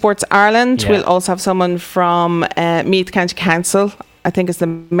someone from Sports Ireland. We'll also have someone from Meath County Council. I think it's the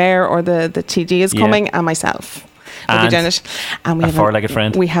mayor or the TD is coming, and myself. We'll be doing it. And we have a four-legged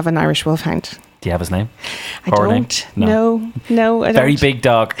friend. We have an Irish Wolfhound. Do you have his name? I don't. No, I don't. Very big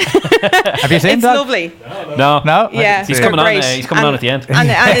dog. Have you seen it's that? lovely. No. Yeah, he's coming on. He's coming on at the end. And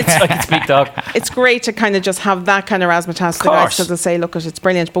it's like it's big dog. It's great to kind of just have that kind of razzmatazz to the guys because they say, "Look, it's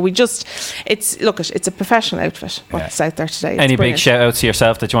brilliant." But it's a professional outfit. What's out there today? Any big shout outs to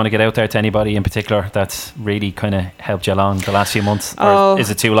yourself that you want to get out there to anybody in particular that's really kind of helped you along the last few months, or is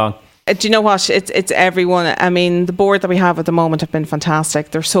it too long? Do you know what? It's everyone. I mean, the board that we have at the moment have been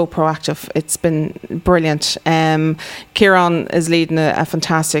fantastic. They're so proactive. It's been brilliant. Kieran is leading a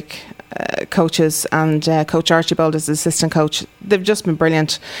fantastic coaches, and Coach Archibald is the assistant coach. They've just been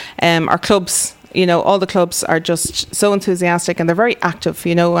brilliant. Our clubs, you know, all the clubs are just so enthusiastic and they're very active,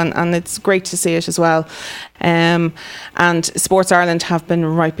 you know, and it's great to see it as well. And Sports Ireland have been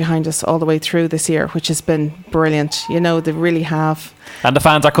right behind us all the way through this year, which has been brilliant. You know, they really have. And the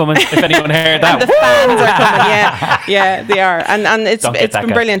fans are coming, if anyone heard that. And the fans are coming, yeah, they are. And it's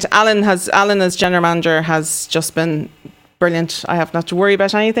been brilliant. Alan as general manager has just been brilliant. I have not to worry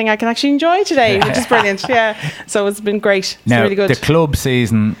about anything. I can actually enjoy today, which is brilliant. Yeah, so it's been great. It's really good. The club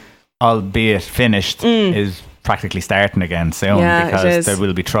season, albeit finished, is practically starting again soon because there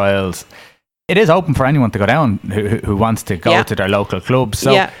will be trials. It is open for anyone to go down who wants to go to their local club.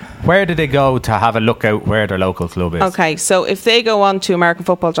 So where do they go to have a look out where their local club is? Okay, so if they go on to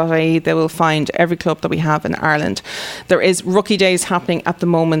americanfootball.ie, they will find every club that we have in Ireland. There is rookie days happening at the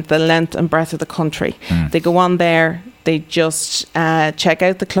moment, the length and breadth of the country. They go on there. They just check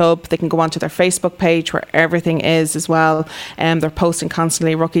out the club. They can go onto their Facebook page where everything is as well. They're posting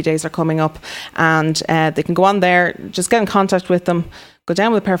constantly. Rookie days are coming up, and they can go on there. Just get in contact with them. Go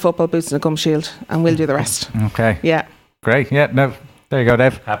down with a pair of football boots and a gum shield, and we'll do the rest. Okay. Yeah. Great. Yeah. No. There you go,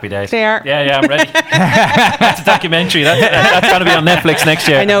 Dave. Happy days. They are. Yeah, I'm ready. That's a documentary. That's going to be on Netflix next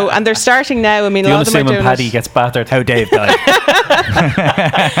year. I know, and they're starting now. I mean, a lot of them are doing Paddy gets battered. How Dave died.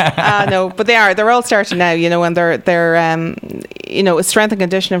 No, but they are. They're all starting now, you know, and they're you know, strength and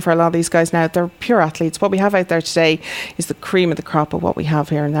conditioning for a lot of these guys now. They're pure athletes. What we have out there today is the cream of the crop of what we have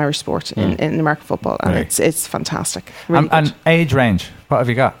here in Irish sport in American football, and it's fantastic. Really and age range, what have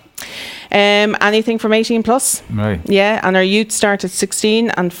you got? Anything from 18 plus. Right. Yeah, and our youth start at 16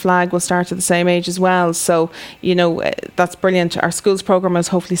 and flag will start at the same age as well. So, you know, that's brilliant. Our schools programme is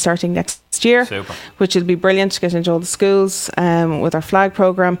hopefully starting next year. Super. Which will be brilliant to get into all the schools with our flag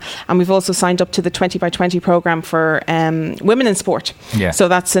programme. And we've also signed up to the 20 by 20 programme for women in sport. Yeah. So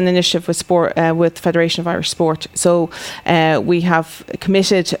that's an initiative with sport with Federation of Irish Sport. So we have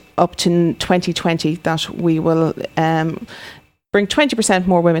committed up to 2020 that we will bring 20%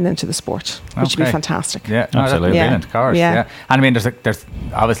 more women into the sport, which would be fantastic. Yeah, absolutely. Brilliant, of course. Yeah. And I mean, there's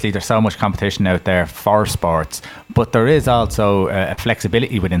obviously so much competition out there for sports, but there is also a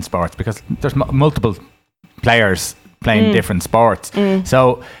flexibility within sports because there's multiple players playing different sports.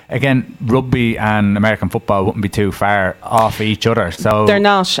 So again, rugby and American football wouldn't be too far off each other. So they're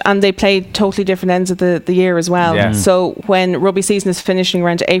not, and they play totally different ends of the year as well. Yeah. So when rugby season is finishing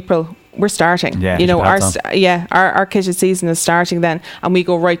around April, we're starting. Yeah, you know, our pads our kitchen season is starting then, and we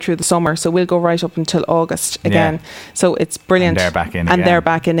go right through the summer. So we'll go right up until August again. Yeah. So it's brilliant. And they're back in And again. they're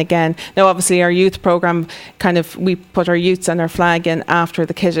back in again. Now, obviously, our youth program we put our youths and our flag in after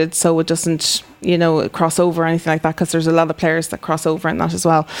the kitted, so it doesn't, you know, cross over or anything like that, because there's a lot of players that cross over in that as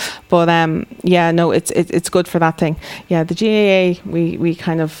well. But it's good for that thing. Yeah, the GAA we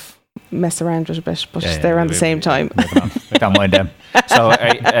kind of mess around with a bit, but they're on the same time. I don't mind them. So,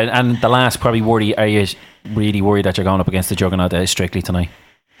 and the last probably worry, are you really worried that you're going up against the juggernaut Strictly tonight?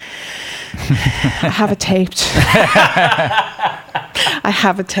 I have it taped. I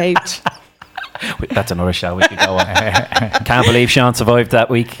have it taped. That's another show we could go on. Can't believe Sean survived that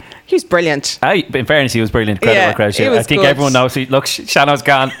week. He was brilliant. In fairness, he was brilliant. Credit where credit. I think good. everyone knows. Look, Shannon's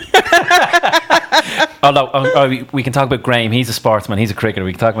gone. Although we can talk about Graham. He's a sportsman. He's a cricketer.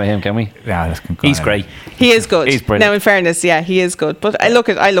 We can talk about him, can we? Yeah, he's great. He is good. He's brilliant. Now, in fairness, he is good. But I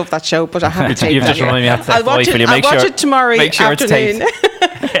love that show. But I haven't taken You've it. just reminded me of that. I'll watch it tomorrow afternoon.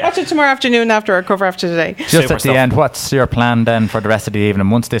 Watch it tomorrow afternoon after our cover after today. Just Super at the stuff. end, what's your plan then for the rest of the evening?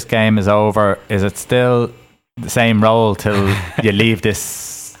 Once this game is over, is it still the same role till you leave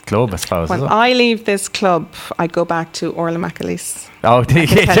this club, I suppose? When I leave this club, I go back to Orla McAleese. Oh, do you?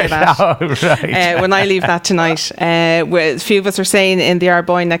 That. Right. When I leave that tonight, a few of us are saying in the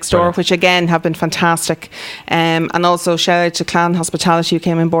Arboyne next door, Brilliant. which again have been fantastic. And also shout out to Clan Hospitality, who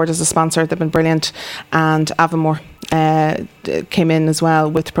came on board as a sponsor. They've been brilliant. And Avonmore came in as well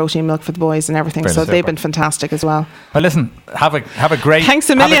with protein milk for the boys and everything. Brilliant. So they've been fantastic as well. Well, listen, have a great Thanks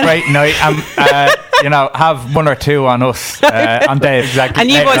a million. Have a great night. Have one or two on us on Dave. Exactly.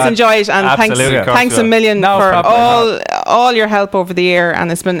 And you boys enjoy it, and Absolutely. thanks a million No for problem. all your help over the year,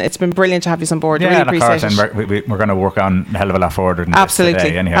 and it's been brilliant to have you on board. Yeah, Really and of appreciate course, it. and we're going to work on a hell of a lot further than Absolutely, this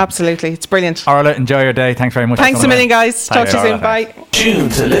today, anyhow. absolutely, it's brilliant. Orla, enjoy your day. Thanks very much. Thanks a million, guys. Talk to you soon. Orla. Bye. Tune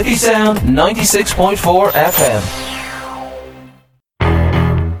to Liffey Sound 96.4 FM.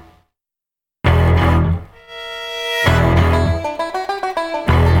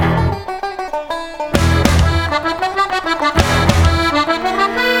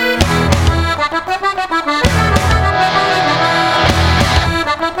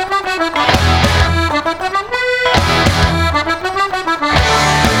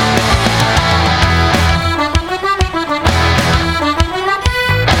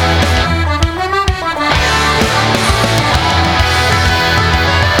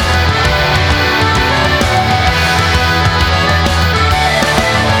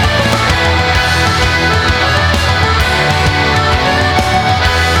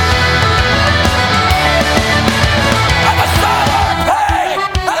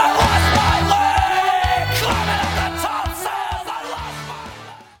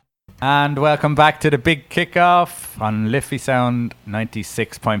 And welcome back to the big kickoff on Liffey Sound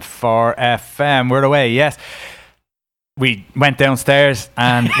 96.4 FM. We're away, yes. We went downstairs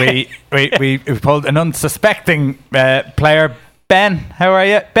and we pulled an unsuspecting player. Ben, how are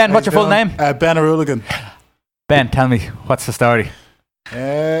you? Ben, what's your full name? Ben O'Rooligan. Ben, tell me, what's the story?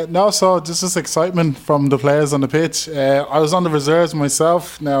 So just excitement from the players on the pitch. I was on the reserves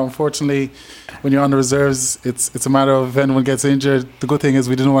myself. Now, unfortunately, when you're on the reserves, it's a matter of if anyone gets injured. The good thing is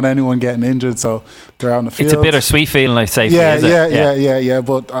we didn't want anyone getting injured, so they're out in the field. It's a bittersweet feeling, I say. Yeah.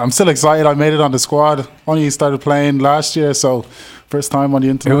 But I'm still excited. I made it on the squad. Only started playing last year, so first time on the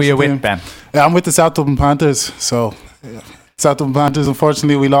international Who are you team. with, Ben? I'm with the South Dublin Panthers. So. South Dublin Panthers,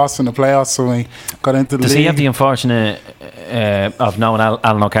 unfortunately, we lost in the playoffs, so we got into the league. Does he have the unfortunate of knowing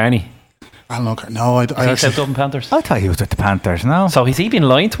Alan O'Carney? Alan O'Carney? No, I Is he South Dublin Panthers? I thought he was with the Panthers, no? So has he been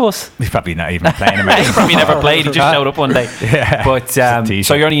lying to us? He's probably not even playing American. He's probably never played. He just showed up one day. Yeah. But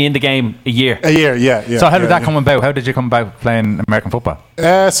so you're only in the game a year. A year, yeah. So how did that come about? How did you come about playing American football?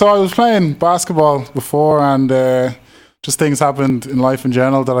 So I was playing basketball before, and just things happened in life in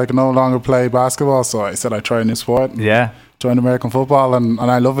general that I could no longer play basketball. So I said I'd try a new sport. Yeah. Joined American football, and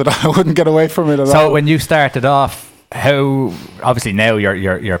I love it. I wouldn't get away from it at all. So when you started off, how obviously now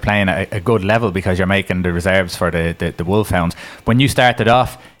you're playing at a good level because you're making the reserves for the Wolfhounds. When you started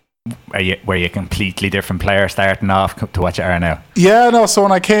off, were you a completely different player starting off to what you are now? Yeah, no. So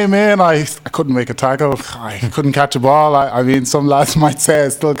when I came in, I couldn't make a tackle. I couldn't catch a ball. I mean, some lads might say I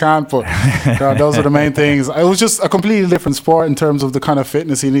still can't, but those are the main things. It was just a completely different sport in terms of the kind of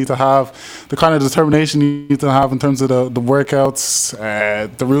fitness you need to have, the kind of determination you need to have in terms of the workouts,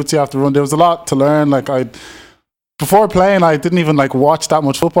 the routes you have to run. There was a lot to learn. before playing, I didn't even like watch that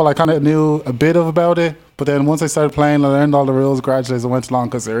much football. I kind of knew a bit about it, but then once I started playing, I learned all the rules gradually as I went along,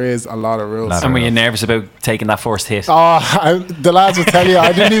 because there is a lot of rules. And were you nervous about taking that first hit? The lads will tell you,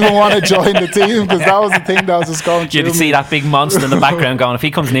 I didn't even want to join the team, because that was the thing that was just going through You'd see that big monster in the background going, if he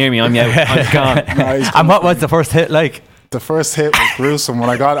comes near me, I'm out. I'm gone. Nice. And what was the first hit like? The first hit was gruesome. When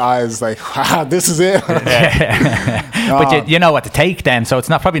I got it, I was like, this is it. But you know what to take then, so it's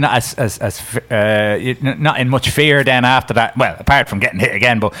not probably not not in much fear then after that. Well, apart from getting hit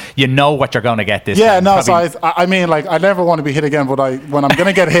again, but you know what you're going to get this time. No, so I mean, like, I never want to be hit again, but when I'm going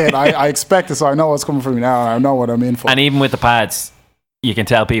to get hit, I expect it, so I know what's coming for me now, and I know what I'm in for. And even with the pads, you can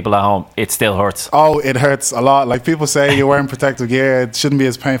tell people at home, it still hurts. Oh, it hurts a lot. Like, people say you're wearing protective gear, it shouldn't be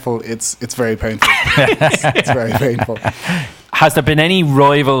as painful. It's very painful. It's very painful. Has there been any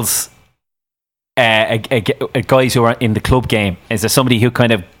rivals, guys who are in the club game? Is there somebody who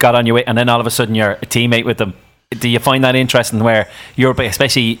kind of got on your way and then all of a sudden you're a teammate with them? Do you find that interesting, where you're,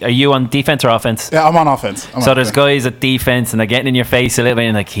 especially, are you on defence or offence? Yeah, I'm on offence. There's guys at defence and they're getting in your face a little bit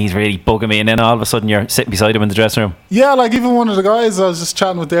and like, he's really bugging me, and then all of a sudden you're sitting beside him in the dressing room. Yeah, like even one of the guys I was just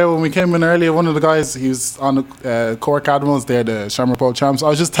chatting with there when we came in earlier, one of the guys, he was on the Cork Admirals there, the Shamrock Bowl champs. I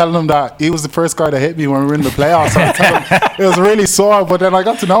was just telling him that he was the first guy that hit me when we were in the playoffs. I was telling him it was really sore, but then I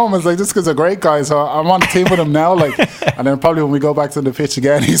got to know him. I was like, this guy's a great guy, so I'm on the team with him now. Like, and then probably when we go back to the pitch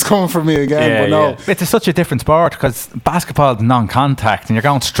again, he's coming for me again. It's such a different sport, because basketball is non-contact and you're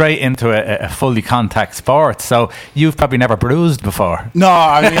going straight into a fully contact sport, so you've probably never bruised before. No,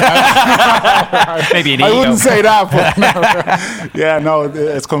 I mean, maybe an I ego. wouldn't say that, but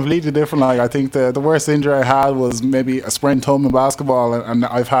it's completely different. Like, I think the worst injury I had was maybe a sprained thumb in basketball, and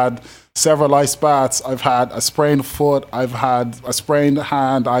I've had several ice baths, I've had a sprained foot, I've had a sprained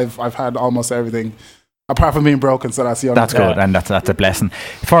hand, I've had almost everything apart from being broken, so that's the only That's good, and that's a blessing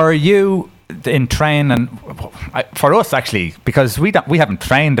for you. In training, for us actually, because we haven't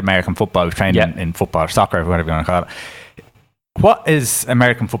trained American football, we've trained in football, soccer, whatever you want to call it. What is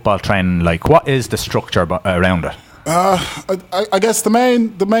American football training like? What is the structure around it? I guess the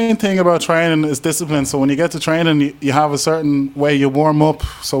main thing about training is discipline. So when you get to training, you have a certain way you warm up.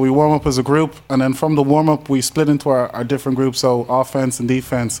 So we warm up as a group, and then from the warm up we split into our different groups, so offense and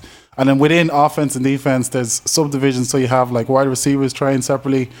defense. And then within offense and defense there's subdivisions, so you have like wide receivers trained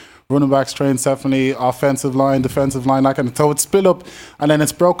separately, running backs trained separately, offensive line, defensive line, that kind of. So it's split up, and then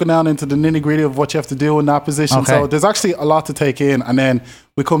it's broken down into the nitty gritty of what you have to do in that position. Okay. So there's actually a lot to take in, and then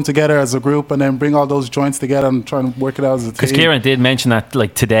we come together as a group and then bring all those joints together and try and work it out as a team. Because Kieran did mention that,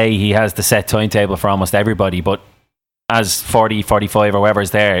 like, today he has the set timetable for almost everybody, but as 40, 45 or whatever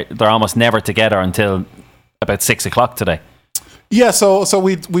is there, they're almost never together until about 6 o'clock today. Yeah, so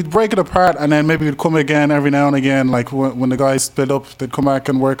we'd break it apart, and then maybe we'd come again every now and again. Like when the guys split up, they'd come back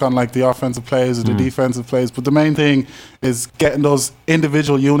and work on like the offensive plays or the defensive plays. But the main thing is getting those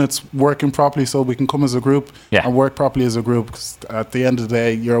individual units working properly, so we can come as a group and work properly as a group. Because at the end of the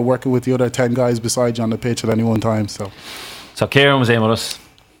day, you're working with the other 10 guys beside you on the pitch at any one time. So Kieran was in with us,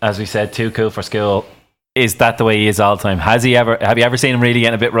 as we said, too cool for school. Is that the way he is all the time? Have you ever seen him really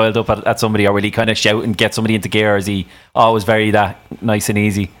getting a bit riled up at somebody, or will he kind of shout and get somebody into gear, or is he always very that nice and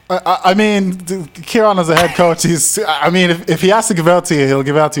easy? I mean, Kieran as a head coach, if he has to give out to you, he'll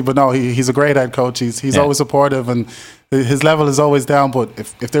give out to you. But no, he's a great head coach. He's always supportive, and his level is always down. But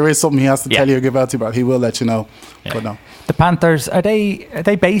if there is something he has to tell you or give out to you about, he will let you know. Yeah. But no. The Panthers, are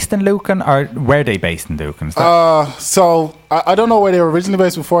they based in Lucan, or were they based in Lucan? So I don't know where they were originally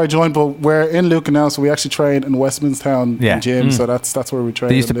based before I joined, but we're in Lucan now, so we actually train in Westminstown gym. So that's where we train.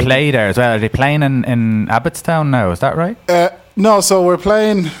 They used to play there as well. Are they playing in Abbottstown now? Is that right? No, so we're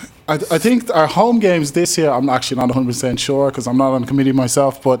playing. I think our home games this year, I'm actually not 100% sure because I'm not on the committee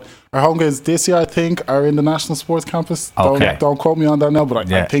myself, but our home games this year, I think, are in the National Sports Campus. Okay. Don't quote me on that now, but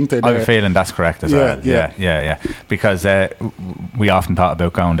I think they're there. I have a feeling that's correct as well. Yeah. Because we often thought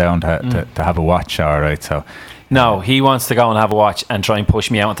about going down to have a watch, all right, so... No, he wants to go and have a watch and try and push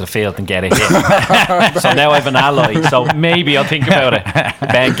me out into the field and get a hit. So now I have an ally. So maybe I'll think about it.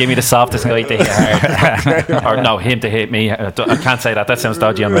 Ben, give me the softest guy to hit hard. Or no, him to hit me. I can't say that. That sounds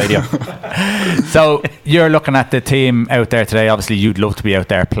dodgy on radio. So you're looking at the team out there today. Obviously, you'd love to be out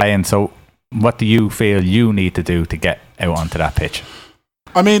there playing. So what do you feel you need to do to get out onto that pitch?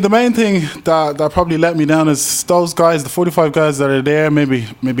 I mean, the main thing that probably let me down is those guys, the 45 guys that are there, maybe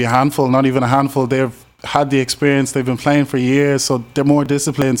a handful, not even a handful, they've had the experience. They've been playing for years, so they're more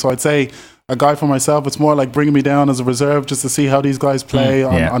disciplined. So I'd say a guy for myself, it's more like bringing me down as a reserve just to see how these guys play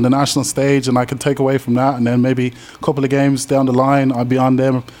on the national stage, and I can take away from that, and then maybe a couple of games down the line I'd be on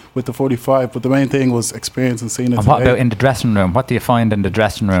them with the 45. But the main thing was experience and seeing it. And what about in the dressing room? What do you find in the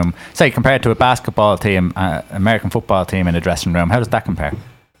dressing room, say compared to a basketball team, American football team in a dressing room? How does that compare?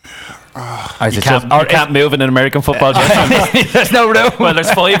 You can't move in an American football dressing room. There's no room. Well,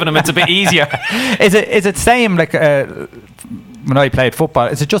 there's 5 of them. It's a bit easier. Is it same like when I played football?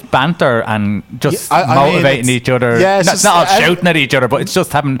 Is it just banter and just motivating each other? Yeah, it's not all shouting at each other, but it's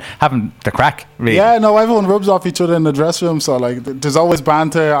just having the crack. Really. Yeah, no, everyone rubs off each other in the dressing room. So like, there's always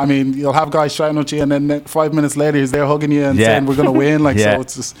banter. I mean, you'll have guys shouting at you, and then 5 minutes later, he's there hugging you and saying we're going to win. Like, so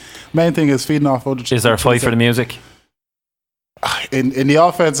it's just main thing is feeding off other. Is there a fight for the music? In the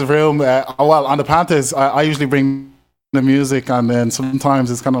offensive room, well, on the Panthers, I usually bring the music, and then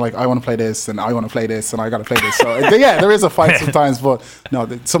sometimes it's kind of like I want to play this, and I want to play this, and I got to play this. So there is a fight sometimes, but no,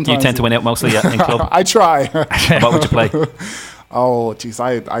 sometimes you tend to win out mostly in club. I try. What would you play? Oh, jeez,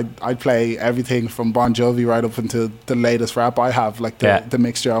 I'd play everything from Bon Jovi right up until the latest rap I have, like the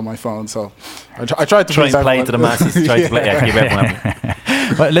mixture on my phone. So I try to play it to the masses. Try to play, give everyone.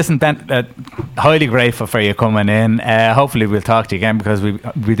 Well, listen, Ben, highly grateful for you coming in. Hopefully we'll talk to you again, because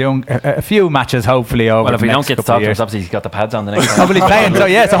we're doing a few matches hopefully over. Well, if the we next don't get to talk to us, obviously he's got the pads on the next time. Hopefully playing,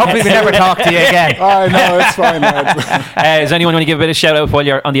 so hopefully we never talk to you again. Oh, no, it's fine, lads. Does anyone want to give a bit of shout out while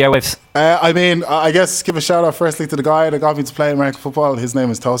you're on the airwaves? I mean, I guess give a shout out firstly to the guy that got me to play American football. His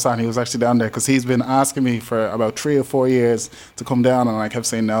name is Tosan. He was actually down there because he's been asking me for about 3 or 4 years to come down, and I kept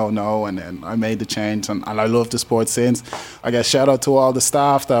saying no, and then I made the change, and I love the sport since. I guess shout out to all the staff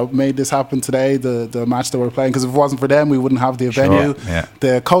that made this happen today, the match that we're playing, because if it wasn't for them, we wouldn't have the venue. Yeah.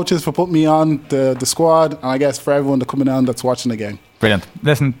 The coaches for putting me on, the squad, and I guess for everyone that coming down that's watching the game. Brilliant.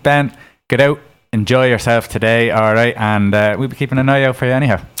 Listen, Ben, get out. Enjoy yourself today, all right? And we'll be keeping an eye out for you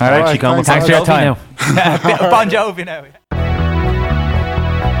anyhow. All right, thanks for your time. Bon Jovi now.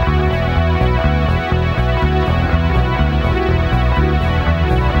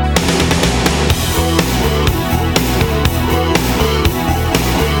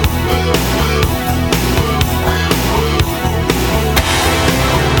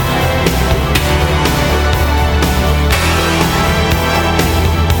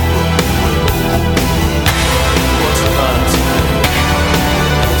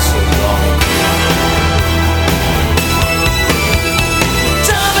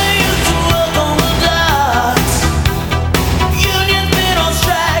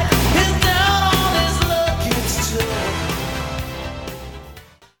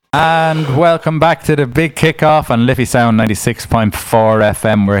 And welcome back to the big kickoff on Liffey Sound 96.4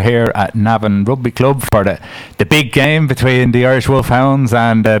 FM. We're here at Navan Rugby Club for the big game between the Irish Wolfhounds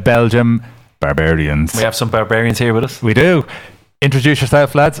and the Belgian Barbarians. We have some Barbarians here with us. We do. Introduce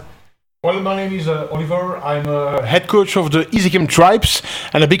yourself, lads. Well, my name is Oliver. I'm a head coach of the Izikim Tribes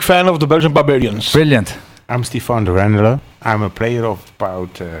and a big fan of the Belgian Barbarians. Brilliant. I'm Stefan de Rendelen. I'm a player of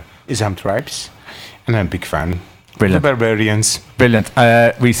about Izikim Tribes, and I'm a big fan. Brilliant. The Barbarians. Brilliant.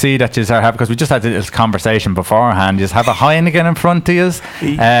 We see that you have, because we just had this conversation beforehand, you just have a Heineken in front of you.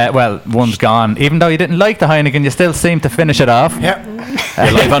 Well, one's gone. Even though you didn't like the Heineken, you still seem to finish it off. Yeah.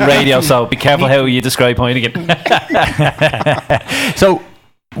 You're live on radio, so be careful how you describe Heineken. So,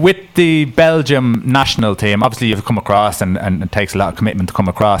 with the Belgium national team, obviously you've come across, and it takes a lot of commitment to come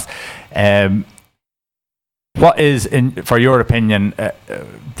across. What is, for your opinion,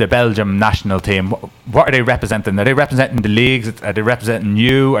 the Belgium national team? What are they representing? Are they representing the leagues? Are they representing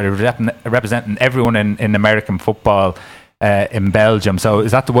you? Are they representing everyone in American football in Belgium? So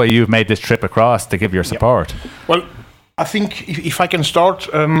is that the way you've made this trip across to give your support? Well, I think if I can start,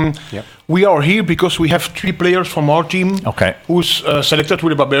 we are here because we have 3 players from our team who's selected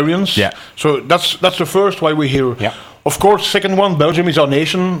with the Barbarians. Yeah. So that's the first why we're here. Yeah. Of course, second one, Belgium is our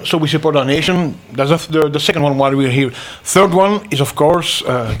nation, so we support our nation. That's the second one why we're here. Third one is, of course,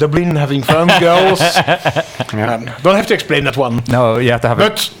 Dublin, having fun, girls. Don't have to explain that one. No, you have to have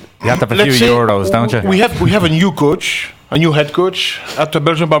a few euros, don't you? We have a new coach, a new head coach at the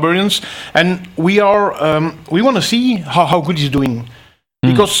Belgian Barbarians, and we want to see how good he's doing.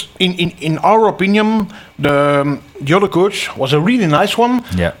 Because in our opinion, the other coach was a really nice one,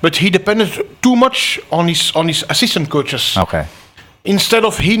 but he depended too much on his assistant coaches. Okay. Instead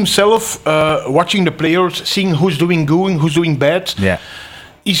of himself watching the players, seeing who's doing good, who's doing bad. Yeah.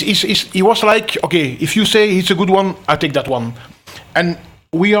 He was like, okay, if you say he's a good one, I take that one. And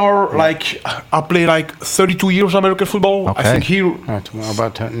we are like, I play like 32 years American football. Okay. I think here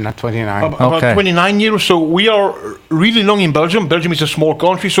about not 29. about 29 years. So we are really long in Belgium. Belgium is a small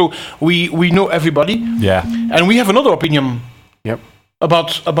country, so we know everybody. Yeah. And we have another opinion. Yep.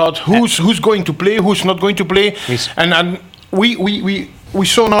 About who's going to play, who's not going to play, Yes. and we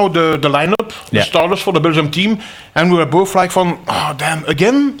saw now the lineup, the starters for the Belgium team, and we were both like, "From oh damn,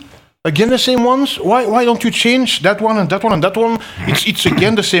 again the same ones. Why don't you change that one and that one and that one? It's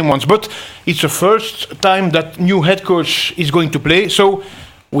again the same ones." But it's the first time that new head coach is going to play, so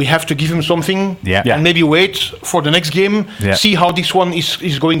we have to give him something, and maybe wait for the next game, see how this one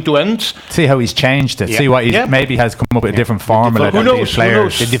is going to end. See how he's changed it. See what he maybe has come up with a different formula. Who knows?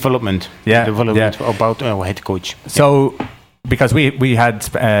 Players. The development. Yeah. The development about our head coach. So, because we had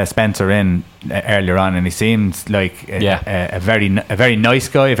Spencer in earlier on, and he seems like a very nice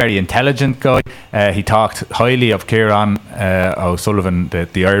guy, a very intelligent guy. He talked highly of Kieran O'Sullivan,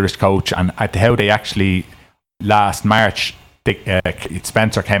 the Irish coach, and at how they actually last March.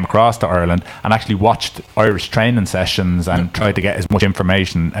 Spencer came across to Ireland and actually watched Irish training sessions and tried to get as much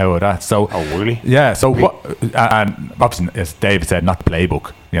information out of that. So, really? Yeah. So what? And obviously, as David said, not the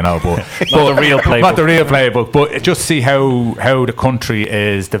playbook, but not the real playbook. Not the real playbook, but just see how the country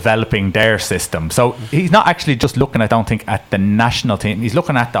is developing their system. So he's not actually just looking, I don't think, at the national team. He's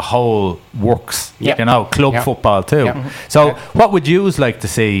looking at the whole works. Club football too. Yeah. So what would you like to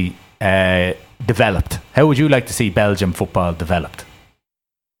see? Developed. How would you like to see Belgium football developed?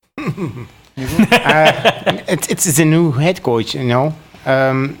 It's a new head coach, we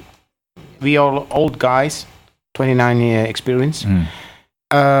are old guys, 29 year experience.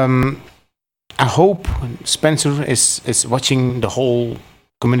 I hope Spencer is watching the whole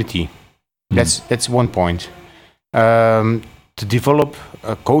community. That's one point. To develop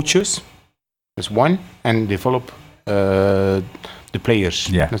coaches, that's one, and develop the players.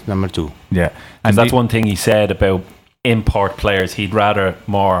 Yeah, that's number two. Yeah, and that's one thing he said about import players. He'd rather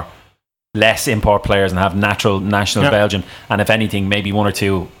less import players and have national Belgian, and if anything, maybe one or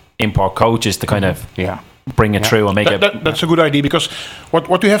two import coaches to kind of bring it through and make it. That's a good idea, because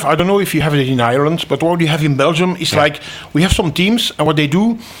what you have, I don't know if you have it in Ireland, but what you have in Belgium is like we have some teams, and what they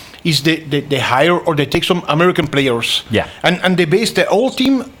do is they hire or they take some American players, and they base their whole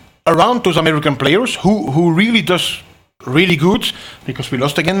team around those American players who really does really good, because we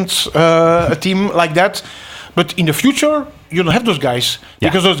lost against a team like that. But in the future, you don't have those guys,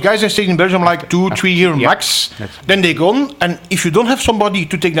 because those guys, they stay in Belgium like 2-3 years max. Then they gone, and if you don't have somebody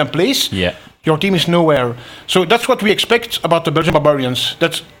to take their place, your team is nowhere. So that's what we expect about the Belgian Barbarians.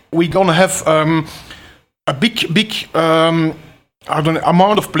 That we're gonna have a big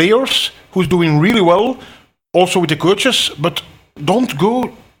amount of players who's doing really well, also with the coaches. But don't go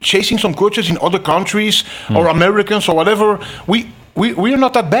chasing some coaches in other countries or Americans or whatever. We're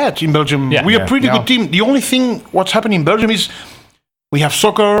not that bad in Belgium. We're a pretty good team. The only thing what's happening in Belgium is we have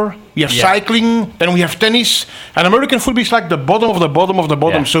soccer, we have cycling, then we have tennis, and American football is like the bottom of the bottom of the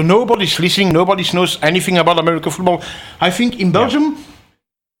bottom. So nobody's listening, nobody knows anything about American football. I think in Belgium,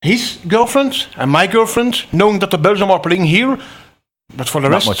 his girlfriend and my girlfriend, knowing that the Belgium are playing here, but for the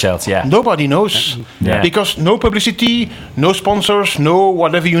not rest, much else, nobody knows. Because no publicity, no sponsors, no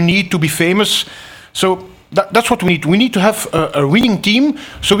whatever you need to be famous. So that's what we need. We need to have a winning team,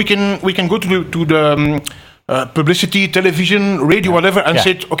 so we can go to the publicity, television, radio, whatever, and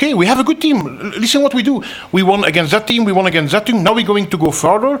say, okay, we have a good team. Listen what we do. We won against that team. We won against that team. Now we're going to go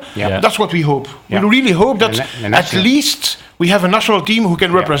further. That's what we hope. We really hope that at least we have a national team who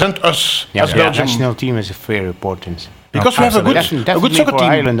can represent us as Belgium. The national team is very important. Because we have a good soccer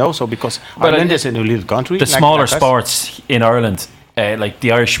team. Ireland also, because Ireland is a little country. The smaller sports in Ireland, like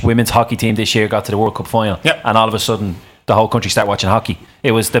the Irish women's hockey team this year got to the World Cup final, and all of a sudden the whole country started watching hockey.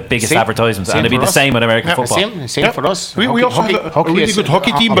 It was the biggest advertisements, and it'd be the same with American football. Same for us. We also have a really good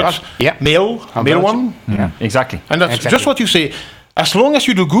hockey team, but male one. Exactly. And that's just what you say. As long as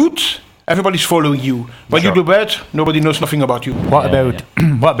you do good, everybody's following you. When you do bad, nobody knows nothing about you. What about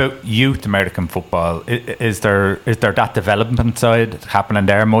youth American football? Is there that development side happening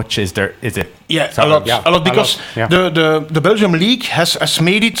there much? Is it? A lot, because the Belgium league has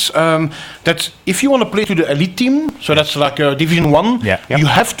made it that if you want to play to the elite team, so that's like Division 1, you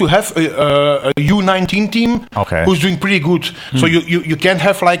have to have a U19 team who's doing pretty good. So you can't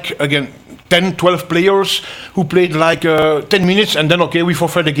have like, again, 10, 12 players who played like 10 minutes and then, we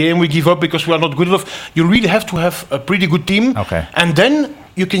forfeit the game, we give up because we are not good enough. You really have to have a pretty good team. And then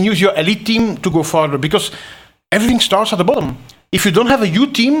you can use your elite team to go further, because everything starts at the bottom. If you don't have a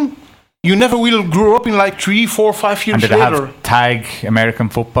youth team, you never will grow up in like 3, 4, 5 years And did they later. have tag American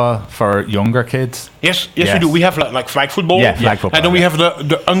football for younger kids? Yes, we do. We have like flag football. Yeah, flag football. And then we have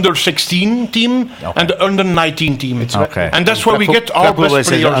the under 16 team and the under 19 team. Okay. And that's where we get our best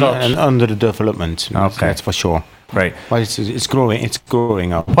players out. And under the development. Okay. That's for sure. Right. But it's growing. It's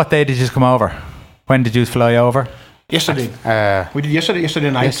growing up. What day did you come over? When did you fly over? Yesterday. We did yesterday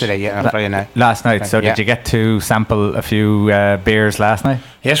night. Yesterday, yeah, Friday night. Last night. So did you get to sample a few beers last night?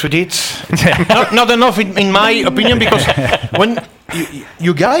 Yes, we did. not enough, in my opinion, because when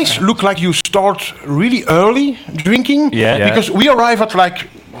you guys look like you start really early drinking. Yeah. Because we arrive at like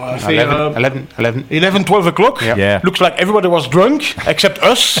 11, 12 o'clock. Yeah. Looks like everybody was drunk except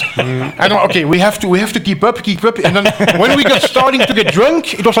us. And okay, we have to keep up. And then when we got starting to get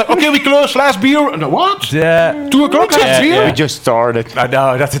drunk, it was like, okay, we close last beer. And what? Yeah. 2 o'clock last beer? We just started. I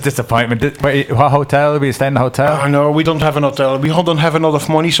know, that's a disappointment. What hotel? Did we stay in the hotel? No, we don't have an hotel. We don't have enough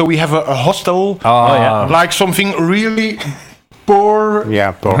money, so we have a hostel. Oh, yeah. Like something really poor.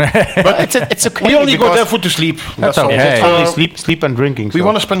 Yeah, poor. But it's okay. We only go there for to sleep. That's all. okay. It's only sleep and drinking. We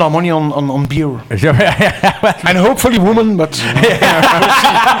want to spend our money on beer. And hopefully women, but...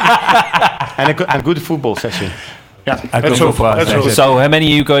 and a good football session. Yeah, Let's hope. So how many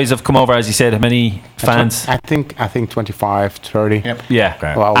of you guys have come over, as you said? How many fans? I think 25, 30. Yep. Yeah.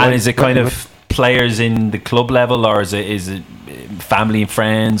 Okay. Well, And is it kind of players in the club level, or is it family and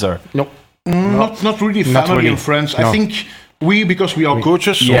friends, or? No. Not really Not family really. and friends. No. I think because we are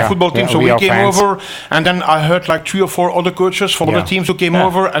coaches Yeah. of football teams, Yeah, so we we are came fans. over, and then I heard like 3 or 4 other coaches from other teams who came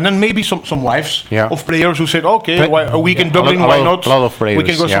over, and then maybe some wives of players who said, okay, a week in Dublin, why not? A lot of players. We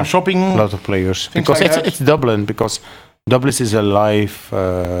can go some shopping. A lot of players. Things Because like that. it's Dublin, because Dublin is a live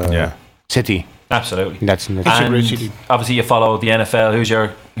city. Absolutely. That's It's a great city. Obviously, you follow the NFL.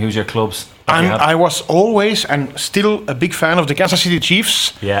 Who's your clubs? that you have? I was always and still a big fan of the Kansas City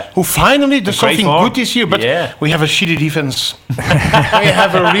Chiefs, Yeah. who finally did Great something form. good this year, but Yeah. we have a shitty defense. We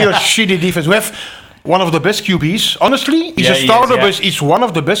have a real shitty defense. We have one of the best QBs. Honestly, he's Yeah, a he starter, is, yeah. but he's one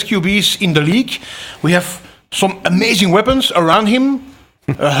of the best QBs in the league. We have some amazing weapons around him.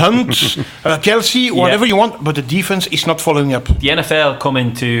 Hunt, Kelsey, whatever you want, but the defense is not following up. The NFL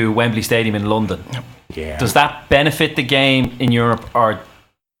coming to Wembley Stadium in London. Yeah. Does that benefit the game in Europe, or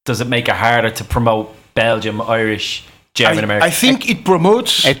does it make it harder to promote Belgium, Irish, German, American? I think it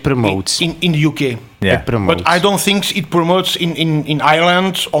promotes. It promotes. in the UK. Yeah. It promotes. But I don't think it promotes in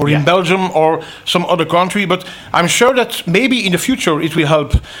Ireland or in Belgium or some other country. But I'm sure that maybe in the future it will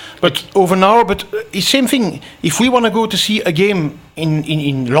help. But over now, it's same thing. If we want to go to see a game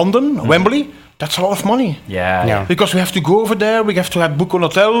in London, Wembley, that's a lot of money. Yeah. Because we have to go over there, we have to have book an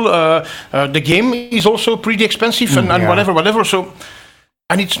hotel. The game is also pretty expensive and whatever. So.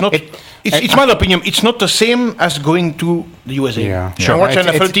 And it's not. It's my opinion. It's not the same as going to the USA. Yeah. Sure. Watch an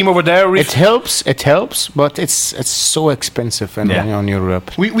NFL team over there. It helps, but it's so expensive in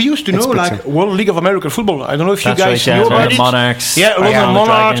Europe. We used to know like World League of American Football. I don't know if you guys right, know about it. Monarchs. Yeah, London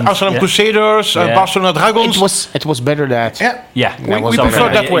Monarchs, Dragons. Amsterdam Crusaders, Barcelona Dragons. It was better that. Yeah. We prefer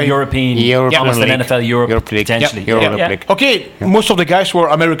that way. European almost an League. NFL Europe League. potentially. Europe Yeah. League. Okay, most of the guys were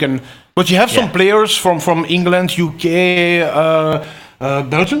American, but you have some players from England, UK.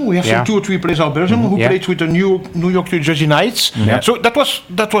 Belgium, we have some 2 or 3 players out of Belgium who played with the New York, New Jersey Knights. So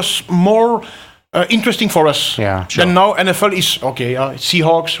that was more interesting for us. Yeah, Then now NFL is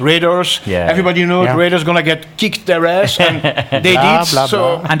Seahawks, Raiders. Yeah. Everybody knows the Raiders gonna get kicked their ass, and they did.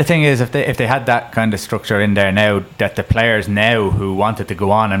 So And the thing is, if they had that kind of structure in there now, that the players now who wanted to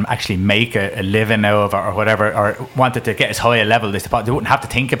go on and actually make a living out of it or whatever, or wanted to get as high a level as they wouldn't have to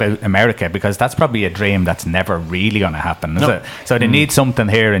think about America, because that's probably a dream that's never really going to happen, is it? So they need something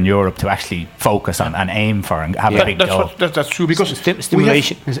here in Europe to actually focus on and aim for and have a big goal. That's true, because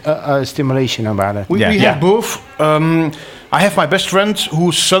Stimulation about it. we have both. I have my best friend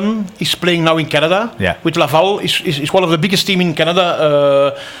whose son is playing now in Canada with Laval. Is one of the biggest team in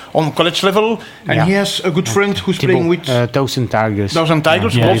Canada on college level, and he has a good friend who's playing with Thousand Tigers. Thousand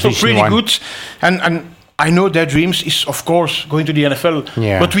Tigers, also Division pretty 1. good. And I know their dreams is of course going to the NFL.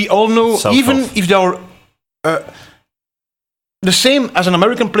 Yeah. But we all know if they are the same as an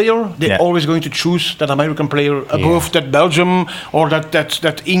American player, they're always going to choose that American player above that Belgium or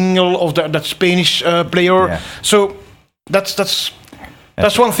that Engel or that Spanish player. Yeah. So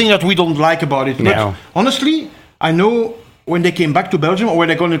that's one thing that we don't like about it. No. But honestly, I know when they came back to Belgium or when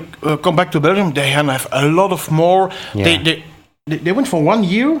they're going to come back to Belgium, they have a lot of more. Yeah. They went for 1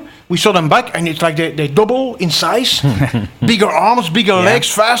 year. We saw them back, and it's like they double in size, bigger arms, bigger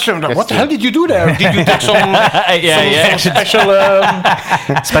legs, faster. And what the hell did you do there? Did you take some special?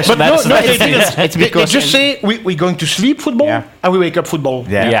 Special but no, they didn't. It's They because just say we're going to sleep football and we wake up football.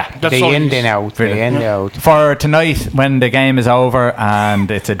 Yeah. That's they all it in is. and out. They in and out. For tonight, when the game is over and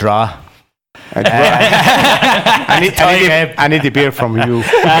it's a draw. I need a beer from you.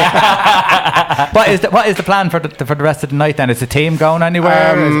 What is the plan for the rest of the night then? Is the team going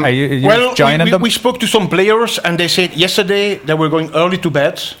anywhere? Are you joining them? We spoke to some players and they said yesterday they were going early to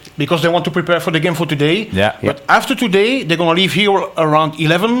bed because they want to prepare for the game for today. Yeah. But after today, they're going to leave here around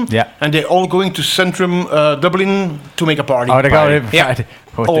 11. Yeah. And they're all going to Centrum, Dublin to make a party. Oh, they're going. Yeah.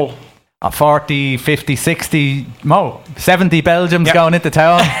 All. 40, 50, 60, 70 Belgians Yeah. going into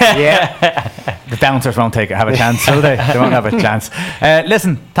town. Yeah. The bouncers won't have a chance, will they? They won't have a chance.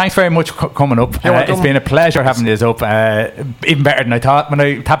 Listen, thanks very much for coming up. It's been a pleasure having you up. Even better than I thought when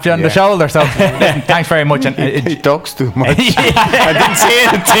I tapped you on the shoulder. So, listen, thanks very much. And He talks too much. I didn't say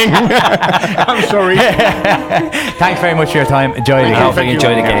anything. I'm sorry. thanks very much for your time. Enjoy the game. Hopefully you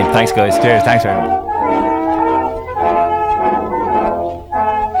enjoy the game. Thanks, guys. Cheers. Thanks very much.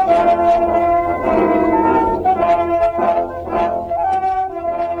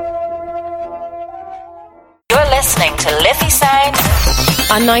 Listening to Liffey Sound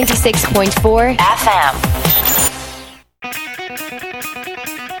on 96.4 FM.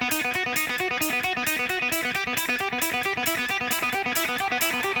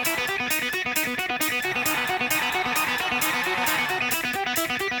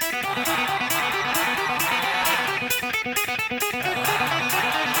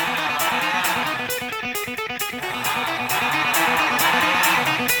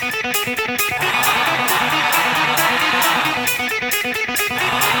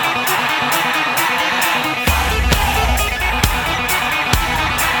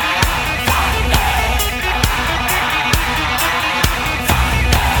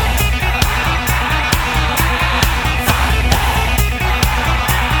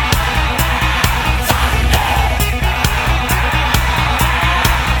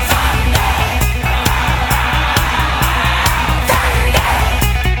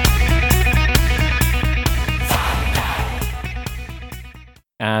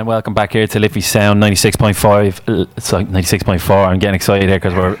 And welcome back here to Liffey Sound 96.5. It's like 96.4. I'm getting excited here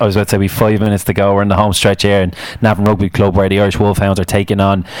because I was about to say we've 5 minutes to go. We're in the home stretch here in Navan Rugby Club where the Irish Wolfhounds are taking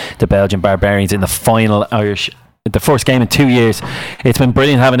on the Belgian Barbarians in the final the first game in 2 years. It's been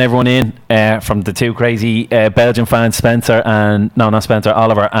brilliant having everyone in from the two crazy Belgian fans,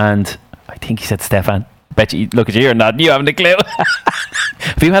 Oliver, and I think he said Stefan. Bet you look at you, you're not. You haven't a clue.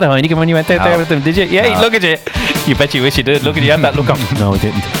 Have you had a Heineken when you went out there with them? Did you? Yeah, look at you. You bet you wish you did. Look at you, had that look on. No, I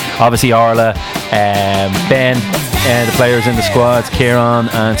didn't. Obviously, Orla, Ben, the players in the squads, Kieran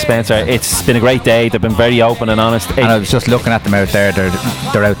and Spencer. It's been a great day. They've been very open and honest. And I was just looking at them out there.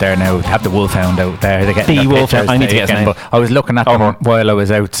 They're out there now. They have the Wolfhound out there. They're getting the Wolfhound. I need to get his name. But I was looking at them while I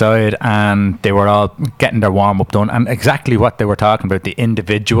was outside, and they were all getting their warm up done. And exactly what they were talking about, the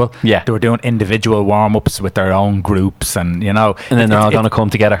individual. Yeah, they were doing individual warm ups with their own groups, and you know, and then they're all going to come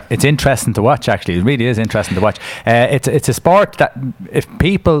together. It's interesting to watch. Actually, it really is interesting to watch. It's a sport that if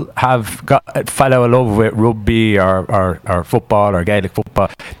people have got follow a love with rugby or football or Gaelic football,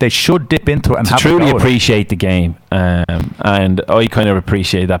 they should dip into it and to truly appreciate the game. And I kind of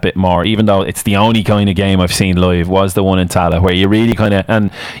appreciate that bit more, even though it's the only kind of game I've seen live was the one in Tala, where you really kind of,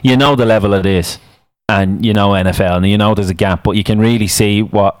 and you know the level it is, and you know NFL, and you know there's a gap, but you can really see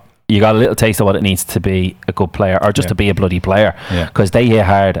what you got a little taste of what it needs to be a good player, or just to be a bloody player, because they hit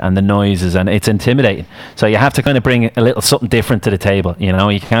hard and the noises, and it's intimidating. So you have to kind of bring a little something different to the table. You know,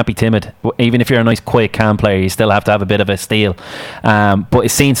 you can't be timid. Even if you're a nice quiet calm player, you still have to have a bit of a steel. But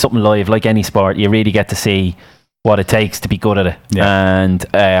it's seeing something live, like any sport, you really get to see what it takes to be good at it. And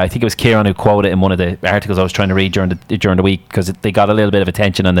I think it was Kieran who quoted in one of the articles I was trying to read during the week, because they got a little bit of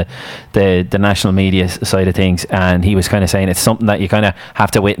attention on the national media side of things, and he was kind of saying it's something that you kind of have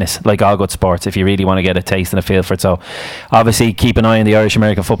to witness, like all good sports, if you really want to get a taste and a feel for it. So obviously keep an eye on the Irish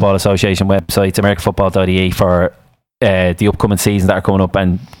American Football Association websites, americanfootball.ie, for the upcoming seasons that are coming up,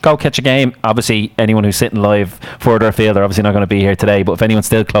 and go catch a game. Obviously anyone who's sitting live further afield are obviously not going to be here today, but if anyone's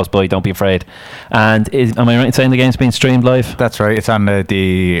still close by, don't be afraid. And am I right in saying the game's being streamed live? That's right. It's on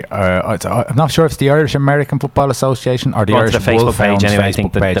I'm not sure if it's the Irish American Football Association or the Irish Facebook page anyway. I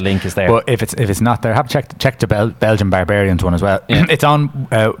think the link is there, but if it's not there, have check the Belgian Barbarians one as well. It's on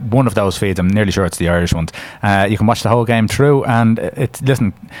one of those feeds. I'm nearly sure it's the Irish ones. You can watch the whole game through, and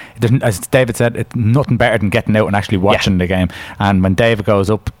as David said, it's nothing better than getting out and actually watching the game. And when David goes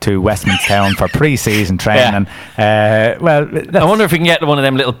up to Westminstown for pre-season training, I wonder if we can get one of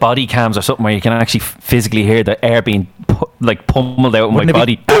them little body cams or something where you can actually physically hear the air being pummeled out of my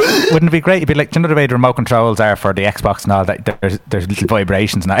body. Wouldn't it be great? It'd be like, do you know the way the remote controls are for the Xbox and all that? There's little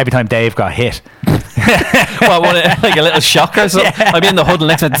vibrations now. Every time Dave got hit, like a little shock or something. Yeah. I'd be in the huddle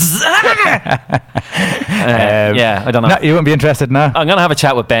next to I don't know. No, you wouldn't be interested now. I'm gonna have a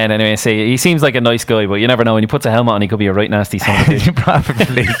chat with Ben anyway. See, he seems like a nice guy, but you never know. When he puts a helmet on, he could be a right nasty son of a bitch.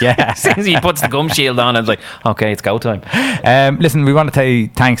 Probably, yeah. As soon as he puts the gum shield on, it's like, okay, it's go time. Listen, we want to say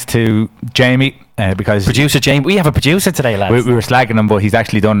thanks to Jamie. Because producer James, we have a producer today, lads. We were slagging him, but he's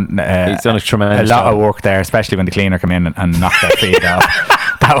actually done a tremendous lot of work there, especially when the cleaner came in and knocked their feet off.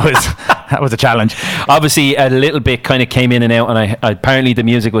 That was a challenge. Obviously, a little bit kind of came in and out, and I apparently the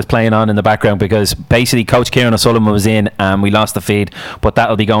music was playing on in the background because basically Coach Kieran O'Sullivan was in and we lost the feed, but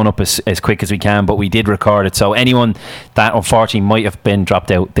that'll be going up as quick as we can. But we did record it, so anyone that unfortunately might have been dropped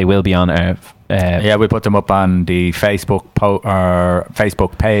out, they will be on our. We put them up on the Facebook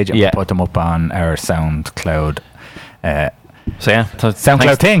page, and we put them up on our SoundCloud.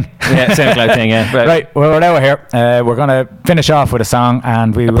 SoundCloud thing. Yeah, SoundCloud thing. Yeah. Right. Well, we're now here. We're going to finish off with a song,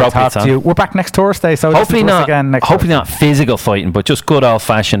 and we will talk to you. We're back next Thursday, so hopefully not. Hopefully Thursday. Not physical fighting, but just good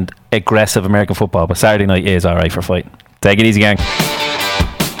old-fashioned aggressive American football. But Saturday night is all right for fighting. Take it easy, gang.